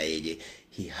Canyon Menage.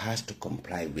 He has to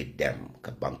comply with them.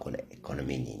 Kabanko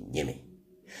economy in Yemi.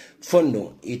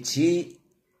 Fondo,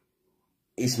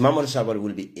 is Muhammad Sabal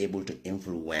will be able to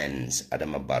influence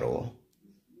Adama Barrow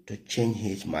to change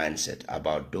his mindset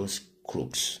about those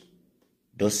crooks,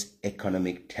 those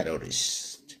economic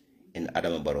terrorists in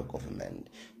Adama Barrow government,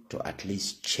 to at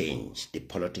least change the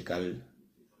political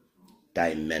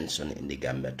dimension in the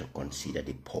Gambia to consider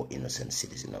the poor innocent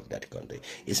citizen of that country.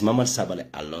 Is Muhammad Sabal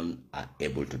alone are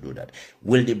able to do that?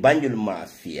 Will the Banjul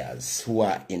mafias who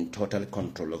are in total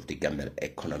control of the Gambian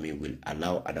economy will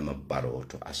allow Adama Barrow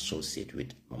to associate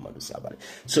with Muhammad Sabal?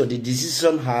 So the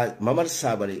decision has Muhammad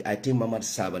Sabal. I think Muhammad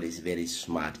Sabal is very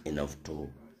smart enough to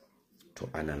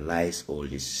analyze all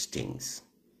these things.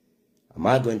 Am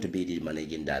I going to be the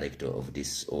managing director of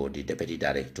this or the deputy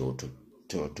director to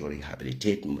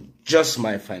rehabilitate just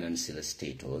my financial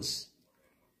status?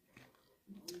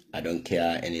 I don't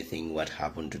care anything what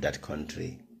happened to that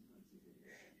country.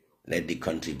 Let the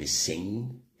country be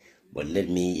seen, but let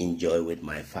me enjoy with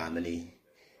my family.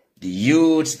 The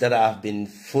youths that I've been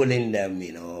fooling them,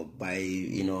 by,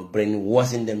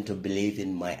 brainwashing them to believe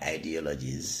in my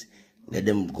ideologies, let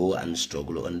them go and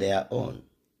struggle on their own.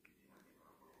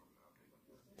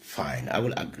 Fine, I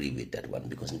will agree with that one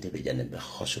because I'm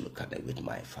hustle with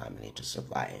my family to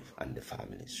survive and the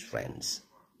family's friends.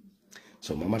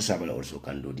 So Muhammad Sabal also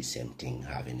can do the same thing,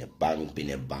 having a bank,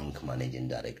 being a bank managing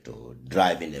director,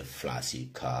 driving a flashy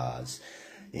cars,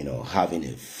 having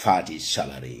a fatty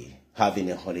salary,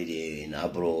 having a holiday in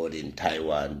abroad, in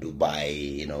Taiwan,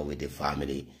 Dubai, with the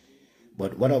family.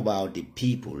 But what about the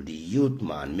people, the youth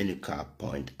man, Menuka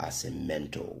point as a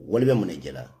mentor? What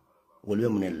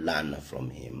will we learn from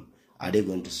him? Are they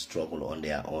going to struggle on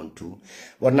their own too?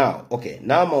 But now, okay,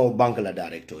 now my Bankala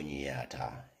director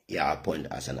yeah, appoint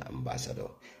as an ambassador.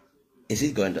 Is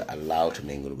he going to allow to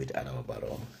mingle with Adama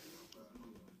Barrow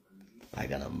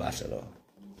like an ambassador?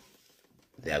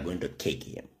 They are going to cake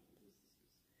him.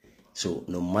 So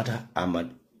no matter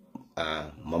Muhammad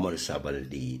Sabal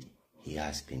did, he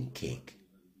has been cake,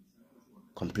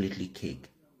 completely cake.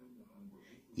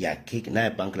 Yeah, cake. Now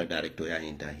Bankla director,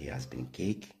 he has been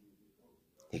cake.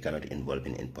 He cannot involve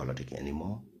in politics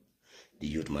anymore. The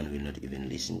youth man will not even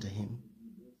listen to him.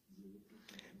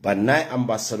 But now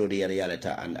ambassador the reality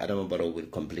and Adam Barrow will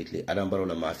completely, Adam Barrow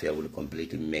the mafia will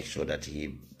completely make sure that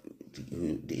he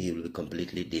will be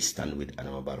completely distant with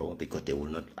Adam Barrow because they will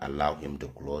not allow him to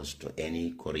close to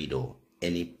any corridor,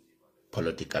 any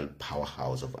political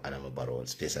powerhouse of Adam Barrow,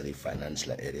 especially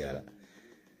financial area.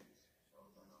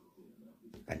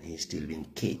 And he's still being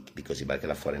kicked because he's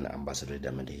a foreign ambassador,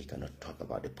 he cannot talk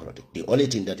about the politics. The only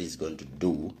thing that he's going to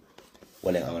do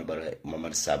when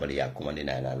Muhammad Sabali ya commanding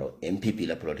NPP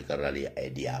la political rally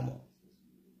diamo.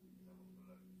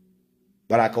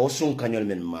 Baraka osun kanyol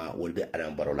men ma will be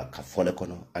Adam Barrow la kafole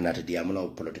kono anata diamo la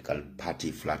political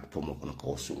party platform kono ka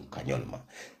osun kanyol ma.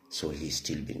 So he's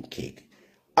still being kicked.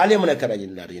 Ali muna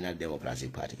karajin la United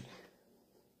Democratic Party.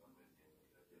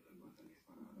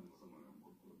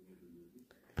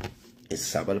 A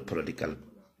Sabal political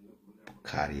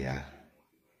career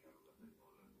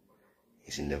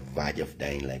is in the verge of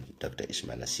dying like Dr.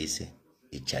 Ismail Assisi,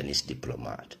 a Chinese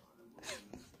diplomat.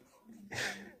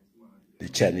 The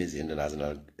Chinese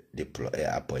international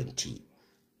appointee.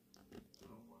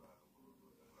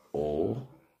 Or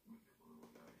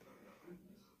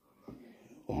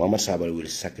Mama Sabal will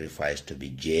sacrifice to be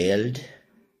jailed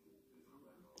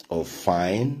or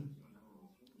fined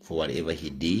for whatever he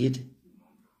did.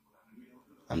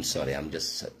 I'm sorry, I'm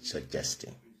just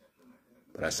suggesting.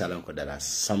 But Asalanko, there are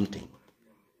something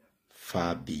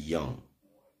far beyond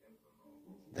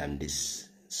than this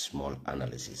small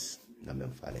analysis.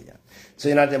 So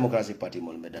in our Democratic Party,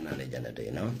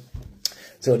 you know.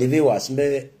 So the viewers,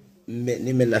 me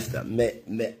left them,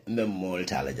 me more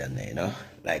intelligent, you know.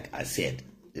 Like I said,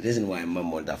 the reason why I'm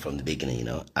more that from the beginning, you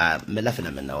know, me left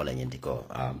them now,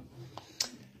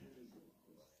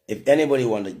 if anybody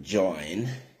want to join,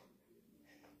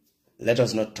 let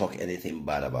us not talk anything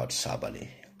bad about Sabali.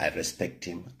 I respect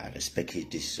him. I respect his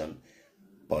decision.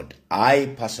 But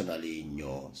I personally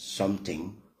know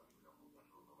something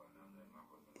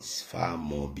is far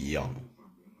more beyond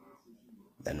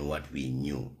than what we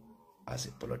knew as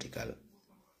a political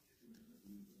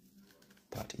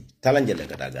party. Talanjele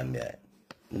kata Gambia.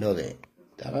 No,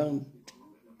 talan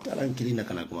kilina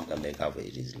kana kuma Gambia kafe.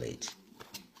 It is late.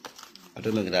 I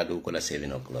don't know if I do call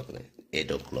 7 o'clock.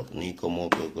 8 o'clock. Ni komo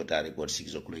ko ta report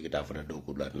 6 o'clock kita for do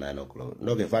ko 9 o'clock.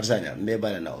 No ke farsanya me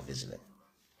ba na office le.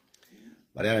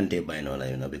 But I don't take by no,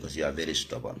 you know, because you are very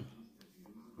stubborn.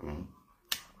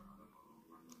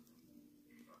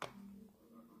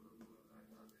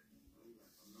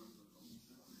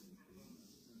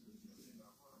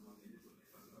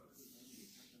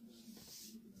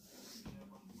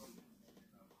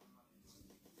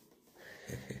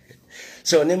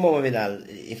 So,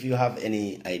 if you have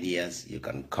any ideas, you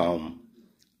can come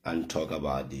and talk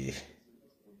about the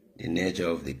nature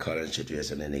of the current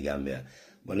situation in the Gambia.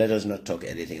 But let us not talk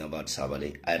anything about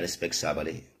Sabali. I respect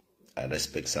Sabali. I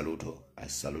respect Saluto. I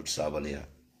salute Sabali.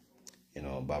 You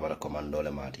know, Babala Commando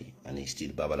le mati. And he's still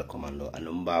Babala Commando. And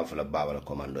Umbafla Babala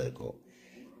Commando eko.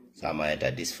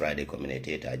 Samaeta this Friday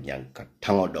community at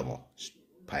Yankatango Domo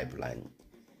pipeline.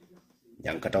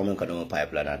 Yankatango Domo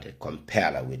pipeline at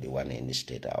compare with the one in the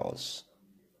State House.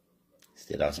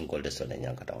 State House called the son in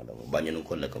Yankatango Domo. Banyan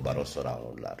called like a barrow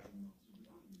around lado.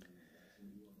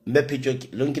 Me picture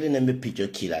lunkili ne me picture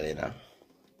kila lena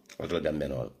otro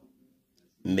gambeno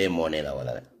me monela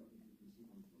wala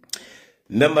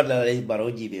member la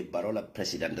baroji be barola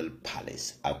presidential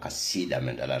palace au kasida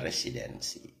mendala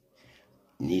residency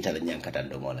ni tala nyankata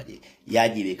ndo mola ji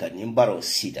yaji be kan baro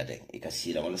sita de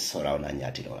ikasida wala sora na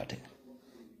nyati wala te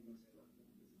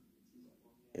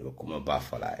ebe kuma ba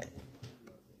falae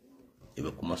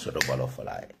ebe kuma soto balo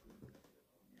falae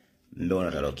ndo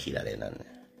na talo kila lena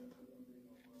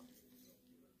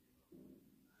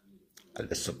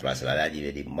al surprise la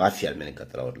di mafia men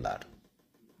lato.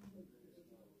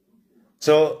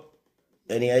 So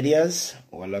any ideas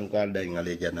wala ngalda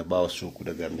ngale jana bawo suku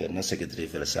de Gambia na secretary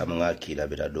fela sama nga kila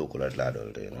bita do ko la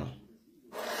do you know.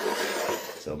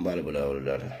 So mbal bula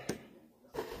wala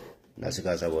na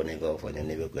sika sa boni ko fo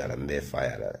ne be ko yala mbe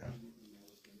fire la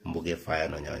mbuge fire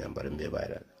no nyanya mbare mbe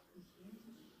bayra.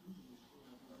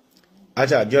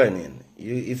 Acha join in.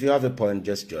 If you have a point,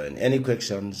 just join. Any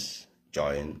questions,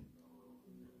 join.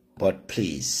 But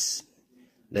please,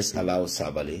 let's allow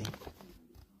Sabali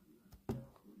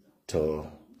to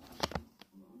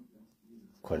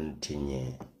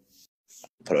continue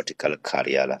political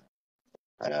career.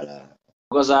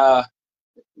 Because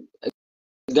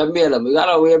Gambia, we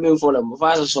got away for them.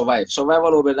 Fast survive.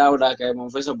 Survival over now that I'm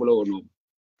first below.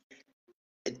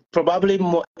 Probably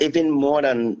more, even more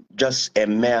than just a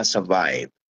mere survive.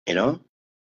 You know,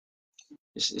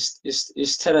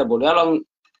 it's terrible. How long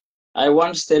I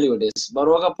once tell you this.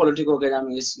 Baroka political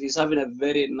Kenyam is having a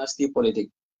very nasty politic.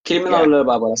 Criminal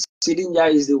Barbara. Sidinja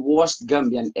is the worst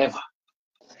Gambian ever.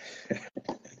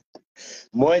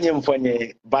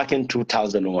 Back in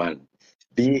 2001,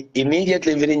 the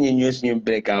immediately when you news new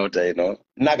breakout,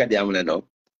 naga diamle no.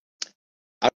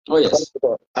 Oh yes.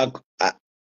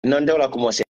 Nondola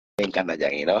kumose kana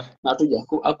jang, Natuja.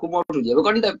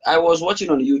 Because I was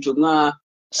watching on YouTube na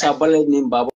Sabale name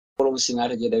Babolong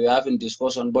Singaraje. They were having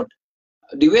discussion, but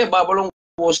the way Babolong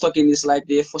was talking is like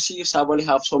they foresee Sabali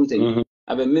have something.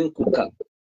 I mean,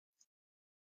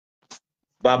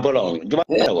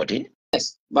 Babolong,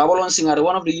 yes, Babolong Singare,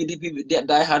 one of the UDP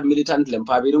die-hard militant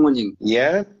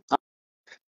yeah.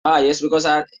 Yes, because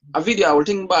a video I will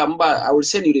think I will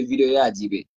send you the video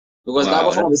jibe. Because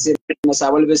that from the same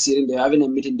Sabali they are having a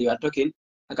meeting, they are talking.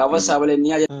 Akava Sabale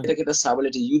niya take it Sabale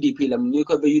to UDP lam new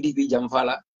UDP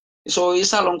Jamfala. So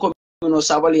it's a long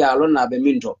Sabali alone na be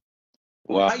minto.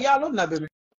 Wow.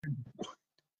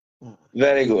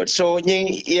 Very good. So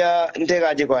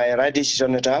right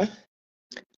decision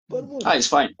It's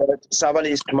fine. Sabali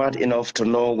is smart enough to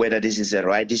know whether this is the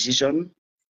right decision.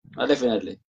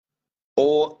 Definitely.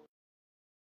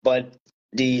 But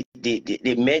the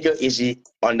major issue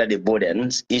under the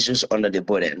burdens, issues under the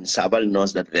burden, Sabal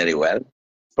knows that very well.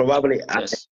 Probably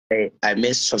yes. I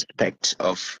may suspect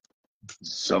of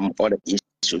some other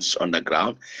issues on the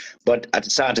ground, but at a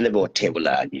certain level, table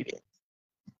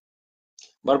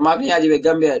But Magni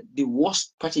Gambia, the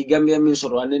worst party Gambia means,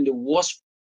 and then the worst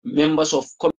members of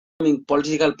coming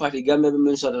political party Gambia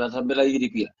means, that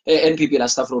UDP, NPP, la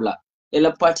Stafrula.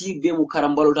 Ela party be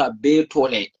mukarambaluta be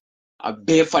tole, a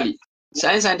be fali.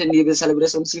 Science and the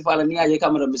celebration Sifala Nia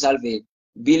Camera Misalve,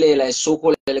 Bile like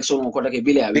so-called election on Kotake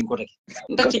Bile, I mean Kotake.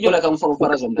 That's you like for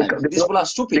sometimes. These people are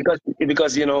stupid.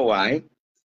 Because you know why?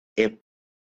 A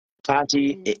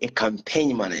party, a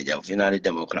campaign manager of United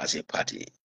Democracy Party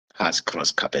has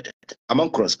cross carpeted.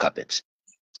 Among cross carpets.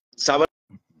 Sabal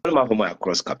Mahoma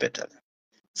cross carpeted.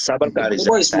 Sabal is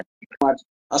smart.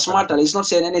 A smarter, he's not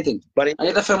saying anything. But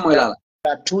there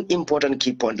are two important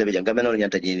key points. Resigned.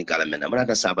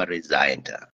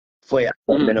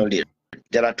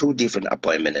 There are two different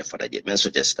appointments for the judgment. So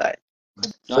just that.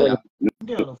 No,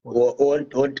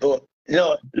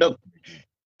 look,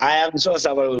 I am so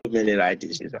sorry with many right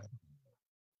decisions.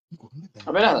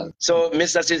 So,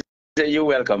 Mr. Caesar, you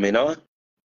welcome,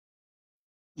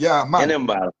 Yeah, man. I'm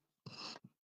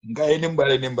going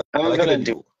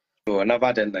to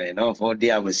Navatana, for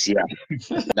Diamusia.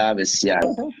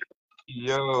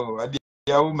 Yo,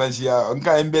 Adiamu Masia,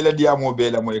 Unka Embele Diamo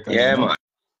Bela Moeka. Yeah, man.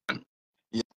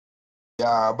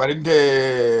 Yeah,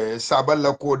 barinte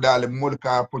saballa ko dal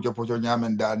mulka pocho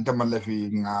nyamenda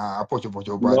ntamalefi nga pocho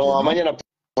baje no amanya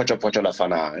pocho la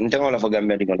fana ntango la foga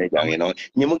mbedi ngone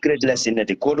nyimu great lesson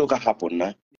that kodo ka happen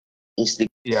na is the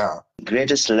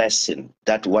greatest lesson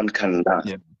that one can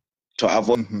learn to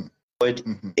avoid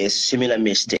a similar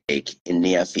mistake in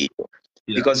near future.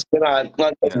 Because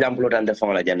example than the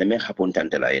phone la me happen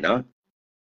tantela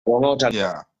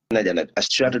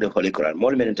straight to the Holy Quran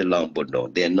more minute long but no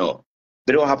they know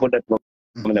but what happened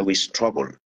that we struggle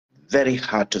very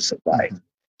hard to survive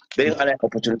being an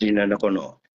opportunity na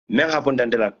no men happen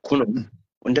tantela kuno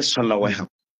unde sonna wa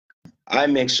I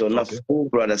make sure na full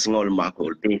brothers ngol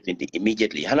makol definitely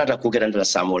immediately hanata kuget under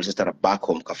Samuel sister back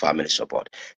home ka family support.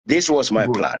 This was my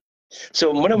plan.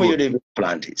 So when you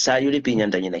plan sa you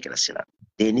pinyanda nyina kila sila.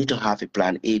 They need to have a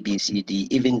plan A, B, C, D,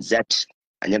 even Z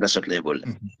another sort level.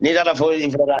 Need that for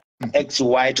X,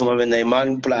 Y to when the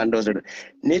man plan does it.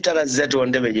 Need that Z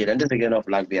one day and just again of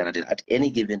like behind it at any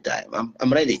given time.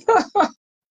 I'm ready.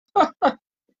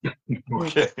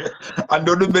 Okay. And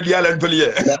don't do media and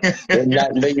police.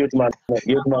 Youth man,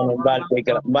 bal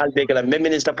take me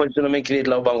minister position me create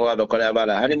love bango aba kola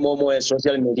bala. Hani momo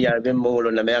social media, even more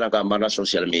on the ka mara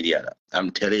social media.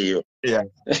 I'm telling you. Yeah.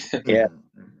 Yeah.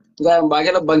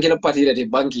 Bagela bankila party that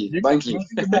banki.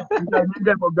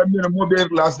 Nda ko gamina mo be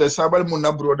class de sabal mo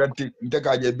na bro dat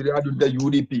ndeka je bi adu da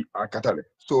UDP akatale.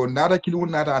 So nara kilu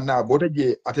nara na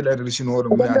botaje atela relisino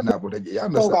mo na botaje. Ya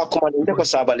no sa. Ko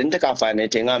sabal ndeka fa ne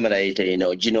tenga mera ite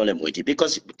jino le moiti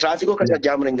because traffic ko kasa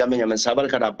jamre ngamenya men sabal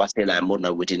kada basela mo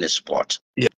na within a sport.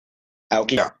 Yeah.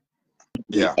 Okay.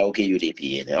 Yeah. Okay,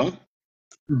 UDP,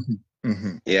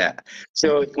 Yeah.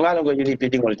 So ngalo go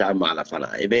UDP dingol ta mala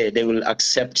fana. They will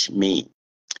accept me.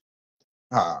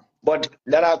 But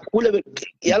there are cool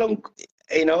yalong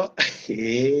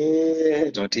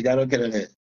don't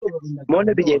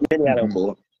Monde bi jeni yalong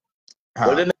ko.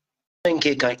 Wole men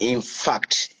ke kan in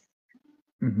fact.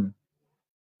 No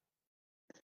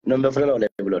me fala le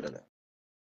bloda.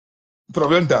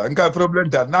 problem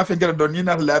ta na fe ngere don ni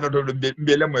na la no do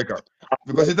mbele moy ka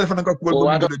because ite fana ko ko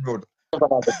Wato do nyodo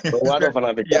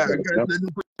fana be ya jabal, ga you know. se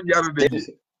ko yaro de ji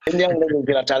Indi ang naging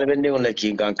kila taliban ndi yung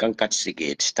laki kan kat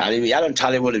sigit. Taliban yalan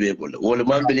taliban le bol. Wala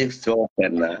man believe so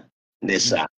na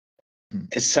nesa.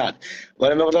 It's sad.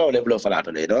 Wala mo ko le blo fala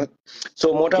to le no.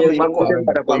 So mota ko yung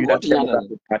kada ko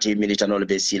yung party militant le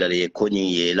be sila le ko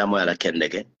ni ye la mo ala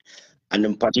kendeke.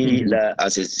 And party la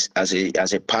as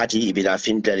a party bila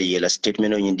finta la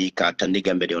statement on indi ka tandi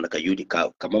gambe de on ka yudi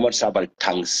ka kamamot sabal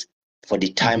tanks for the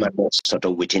time and sort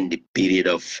of within the period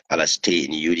of ala stay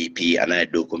in UDP and I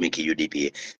do come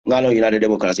UDP ngalo United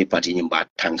Democratic Party nyimba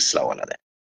tanks la wala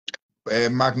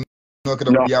mak no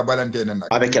kedo dia balante na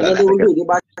avec No, la they will do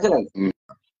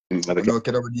it. no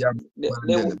kedo dia They will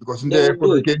balante because they nde will ko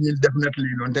do it. kenil definitely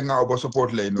no tenga obo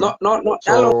support lay no No.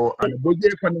 so and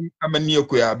boje fan amani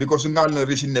ko ya because ngal no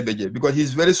risin ne beje because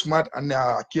he's very smart and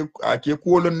ke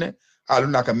ko lonne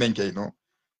aluna ka menke no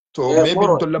so maybe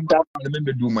to lamba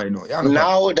membe do may no ya no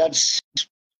now that's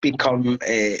become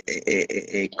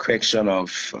a question of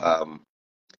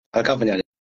accompanying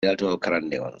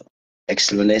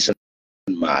explanation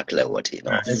mark like what you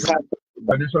know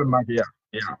explanation mark yeah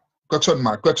question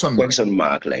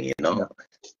mark like you know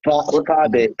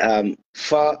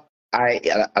for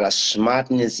a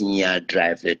smartness in your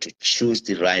drive to choose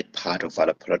the right part of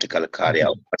our political career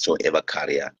whatsoever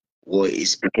career war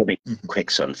is becoming a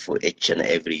question for each and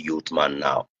every youth man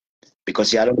now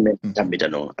because you don't make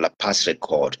a past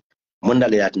record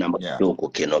mundali at number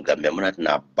doko keno gambe munat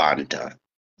na banta.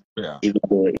 Even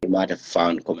though you might have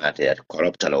found committed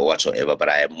corrupt or whatsoever, but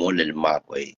I am more little mark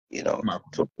way, you know.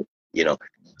 So, you know.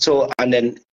 So and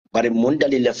then but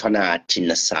mundali lefana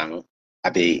tina sang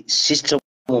abe system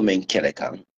moment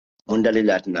kelekang mundali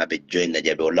lat na be join na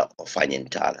jabe ola ofanyin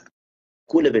tala.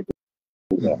 Kule be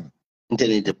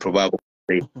the probable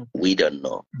we don't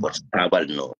know, but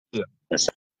probable no.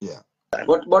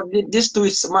 But this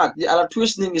twist, Mark, the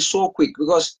twisting is so quick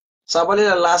because Sabali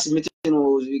last meeting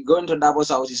was going to Davos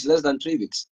house is less than 3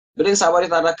 weeks. But then Sabali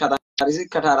Tata Qatar is it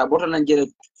Qatar, bottle and get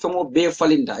from Bay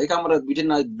Falinda. I come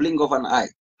within a blink of an eye.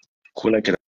 Kula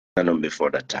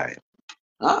before that time.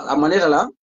 Ah, Amanela.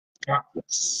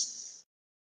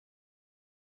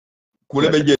 Kule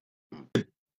be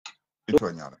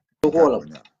itonya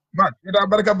Mark, ita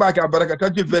baraka.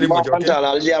 Thank you very much. Okay.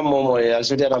 Momo,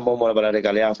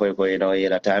 for you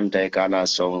know, time take ana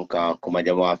song ka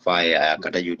kumajama fai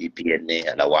kata UDP ne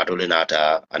na watu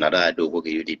lenata another do go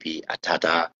UDP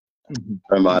atata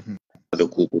ama do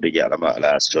kuku de jara ma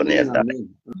la sonia ta.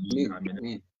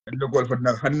 Ndo gol fa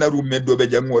na hanaru meddo be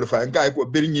jangol fa ngai ko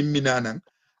berni minanan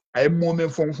ay momen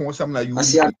fon sam na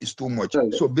UDP is too much.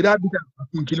 So bida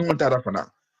kun kini won tara fana.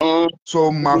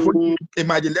 So ma fo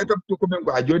imagine let up to come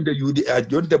go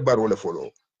ajonde barole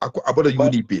follow ako aboda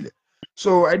UDP le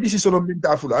so I this is on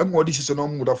minta fulo I'm what this is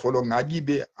on muda follow ngaji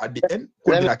be at the end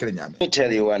Let me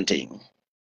tell you one thing.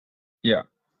 Yeah.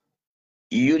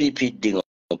 UDP didn't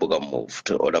move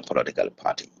to other political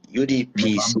party.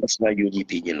 UDP is not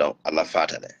UDP you know Allah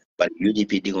fatale but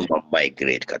UDP didn't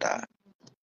migrate kata.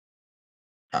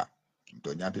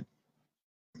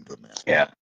 Yeah.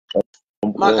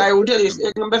 Mark, I will tell you,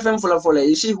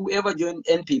 you see, whoever joined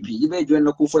NPP, you may join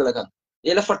the Kufulakan.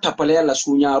 Ela for Tapalea la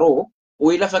Sunyaro,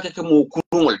 or Ela Fakamo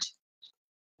Kurumult.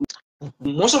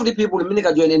 Most of the people in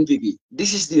Minica join NPP.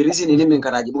 This is the reason in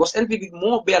Karaji because NPP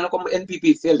more be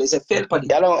NPP failed. It's a failed party.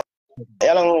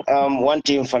 One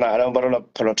team for I don't borrow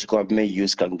political may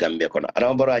use can Gambia. I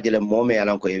don't borrow a moment I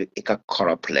don't go a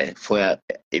corrupt play for a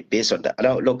based on that. I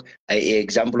don't look a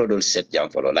example of those set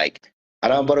down follow like. I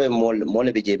don't borrow more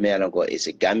BJ me alongo is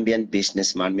a Gambian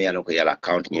businessman me alongo yala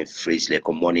accounting in freeze like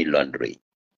money laundry.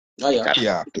 Oh,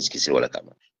 yeah.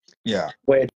 Yeah.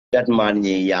 Where that man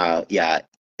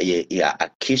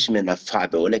accuse me na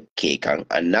fabe ole cake and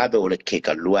another ole cake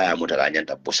a lawyer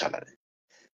mutaranyanta busala.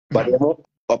 But the more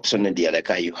option in the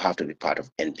other you have to be part of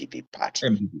NPP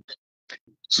party.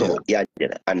 So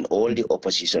and all the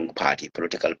opposition party,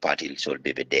 political parties will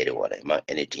be dead or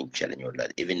anything challenge or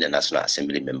that. Even the National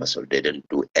Assembly members they didn't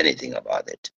do anything about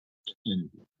it.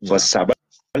 For Sabah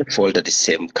fall to the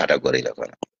same category.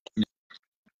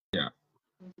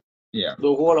 Yeah.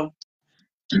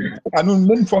 Anun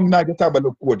men fong na get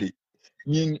abalo kodi.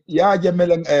 Yin ya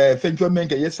jamelang fencho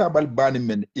menke yesabal bani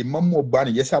men imammo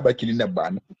bani yesabal kilina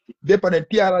bani. Be pana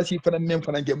tiara si fana men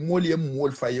fana ke moli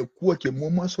mol faye ko ke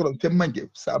moma soro femmange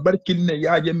sabar kilina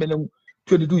ya jamelang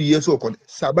 22 years old kon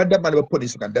sabar da bal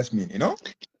police kan that's mean you know.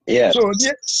 Yeah. So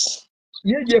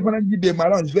yeah fana gibe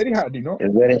malon is very hard you know.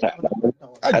 It's very hard.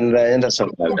 And in the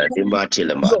song that the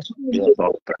Martilla Mat.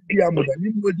 Diamuda ni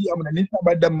mo diamuda ni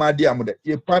sabada ma diamuda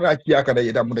e para kiya kada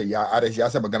ida muda ya ares ya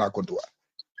saba gana kontuwa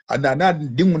anana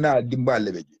dimuna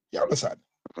dimbale beji ya wasa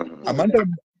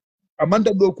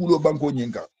amanda do kulo banko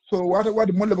nyinga so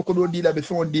wata molle ko do dila be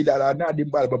fon dila la na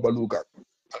dimbal babaluka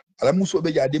ala muso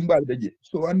be ja dimbal beji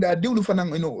so anda diwlu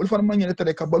fanan ul fanan manyele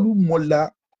tare ka balu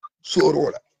molla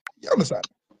sorola ya wasa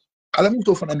ala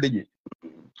muso fanan beji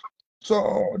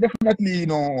so definitely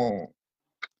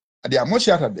adi amo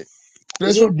shata de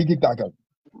preso digitaka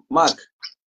Mark.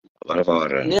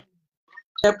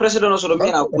 President also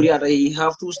mena Korea he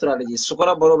have two strategies.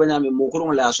 Sokora baro banyame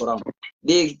mukuru la asoram.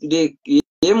 De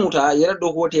yemuta yera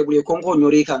do ko tebule konko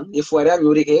nyori kan e fuara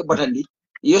nyori ke batandi.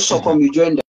 You sokom you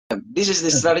join them. This is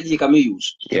the strategy can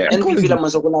use. NPP la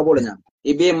masokona bolanya.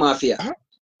 E be mafia.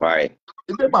 Right.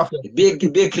 E be mafia.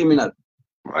 Be criminal.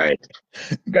 Right.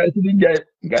 Guys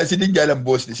sidinga la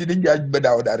boss sidinga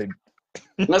badaw darin.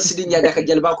 Na sidinga jaka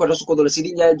jalba ko to ko do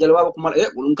sidinga jalba ko mal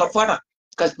ulun ka fara.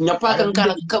 Ka nyapa kan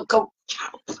kala ka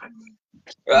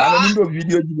Mala nindo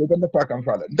video jibe kan fa kan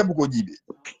fala ndabu ko jibe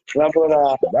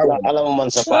Rabora alam man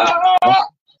sapa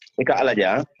ika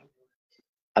alaja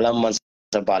alam man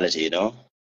sapality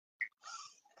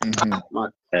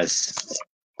yes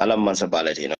alam man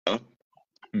sapality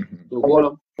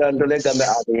to let them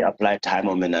apply time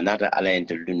on another align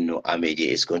to no amage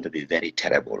is going to be very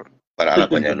terrible but ala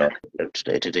konya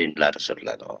it in blood so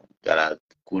la no gara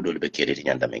kudo be kere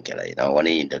nyanda menkela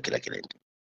wani inda kila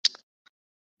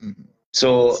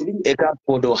so eka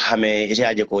kodo hame ite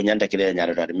aje ko nyanda kile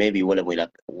nyara maybe wala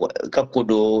mo ka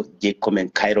kodo je komen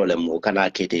kairo le mo kana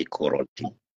kete koroti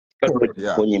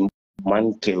ko nyim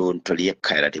man ke on to liye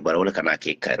kairati bara wala kana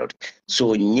ke kairoti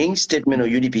so nying statement o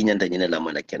UDP nyanda nyina la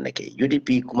mana kenake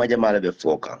UDP kuma jamala be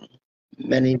fokan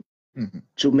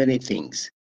too many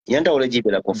things nyanda wala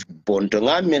jibe la ko ponto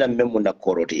ngamena memmo na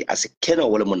koroti as keno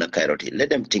wala mo na kairoti let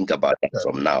them think about that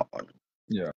from now on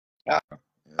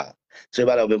so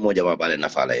bala be moja mabale na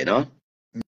fala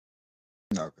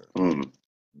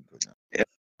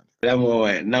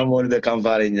namo the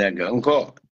campari nyanga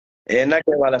nko na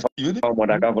ke wala fa mo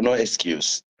da ka no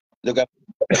excuse look at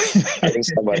at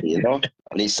least somebody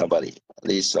at least somebody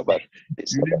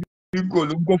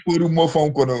Lungo forum mo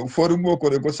fon ko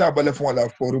sabale fon la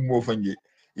forum mo fange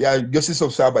ya justice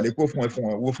of sabale ko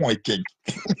fon e king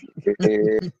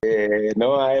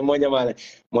no I moja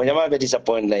mala be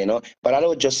disappoint la but I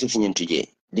know justice nyintuje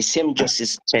the same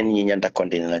justice 10 nyanda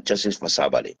continue justice for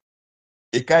sabale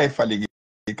e kai fali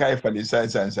sai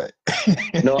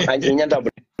no I nyanda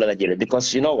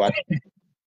because you know what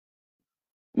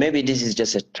maybe this is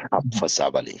just a trap for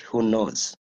Sabali. Who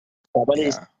knows? Sabali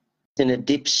is in a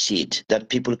deep shit that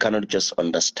people cannot just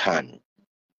understand.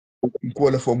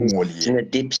 In a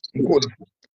deep shit.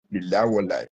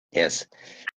 Yes.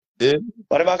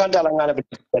 What about Kantalanga?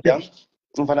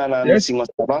 Yes.